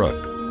Ram truck.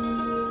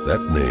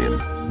 That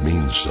name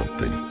means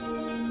something.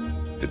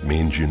 It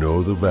means you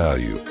know the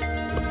value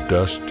of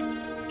dust,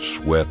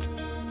 sweat,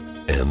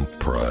 and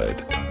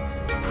pride.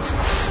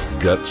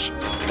 Guts,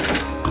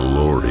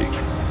 glory.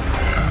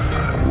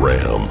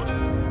 Ram.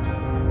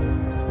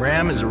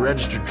 Ram is a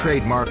registered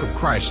trademark of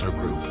Chrysler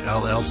Group,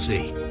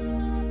 LLC.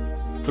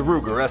 The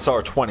Ruger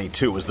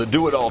SR-22 is the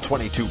do-it-all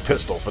 .22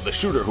 pistol for the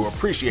shooter who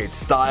appreciates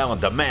style and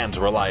demands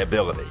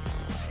reliability.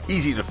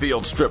 Easy to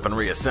field, strip, and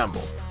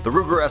reassemble, the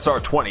Ruger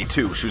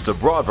SR-22 shoots a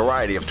broad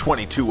variety of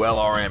 .22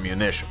 LR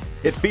ammunition.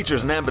 It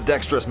features an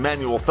ambidextrous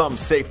manual thumb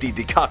safety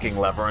decocking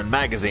lever and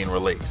magazine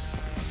release,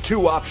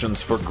 2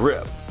 options for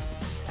grip,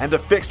 and a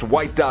fixed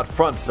white dot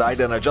front sight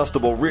and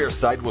adjustable rear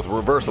sight with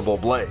reversible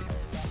blade.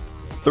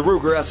 The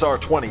Ruger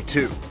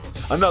SR-22,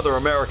 another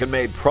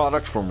American-made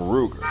product from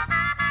Ruger.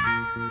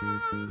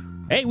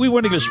 Hey, we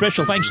want to give a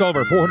special thanks to all of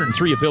our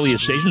 403 affiliate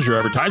stations, your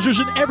advertisers,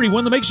 and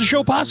everyone that makes the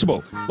show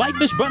possible. Like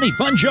Miss Bunny,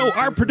 Fun Joe,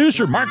 our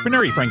producer, Mark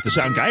Beneri, Frank the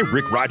Sound Guy,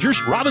 Rick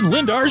Rogers, Robin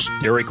Lindars,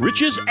 Derek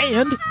Riches,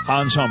 and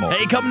Hans Hummel.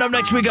 Hey, coming up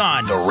next week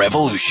on The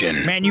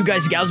Revolution. Man, you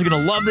guys and gals are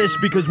going to love this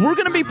because we're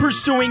going to be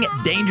pursuing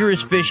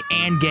dangerous fish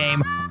and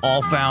game,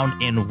 all found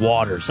in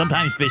water.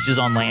 Sometimes fish is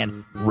on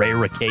land,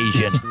 rare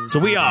occasion. So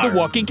we are the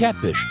walking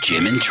catfish.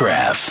 Jim and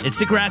Trav. And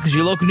stick around because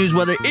your local news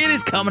weather, it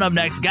is coming up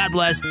next. God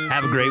bless.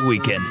 Have a great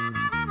weekend.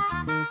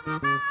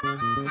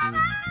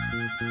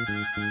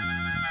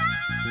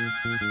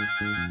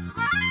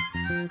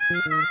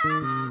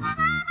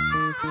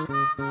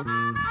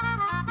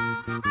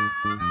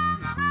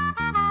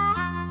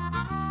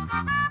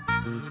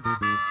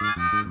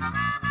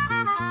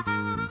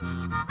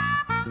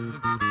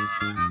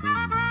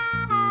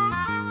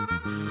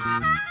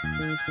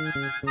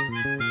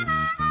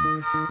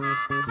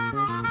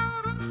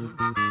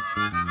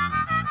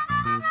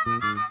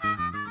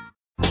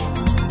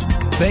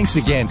 Thanks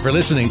again for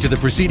listening to the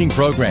preceding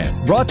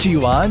program, brought to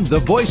you on the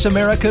Voice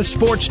America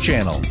Sports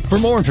Channel. For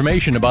more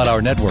information about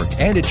our network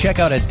and to check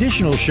out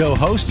additional show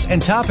hosts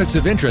and topics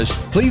of interest,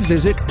 please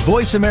visit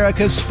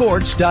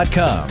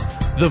voiceamericasports.com.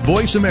 The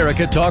Voice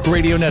America Talk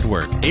Radio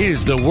Network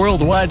is the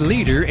worldwide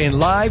leader in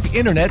live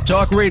Internet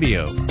talk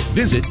radio.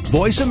 Visit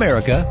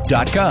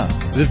voiceamerica.com.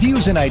 The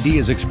views and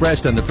ideas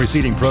expressed on the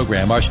preceding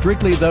program are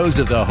strictly those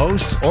of the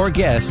hosts or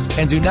guests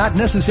and do not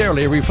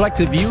necessarily reflect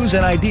the views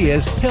and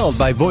ideas held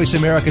by Voice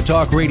America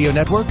Talk Radio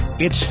Network,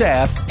 its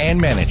staff,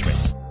 and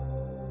management.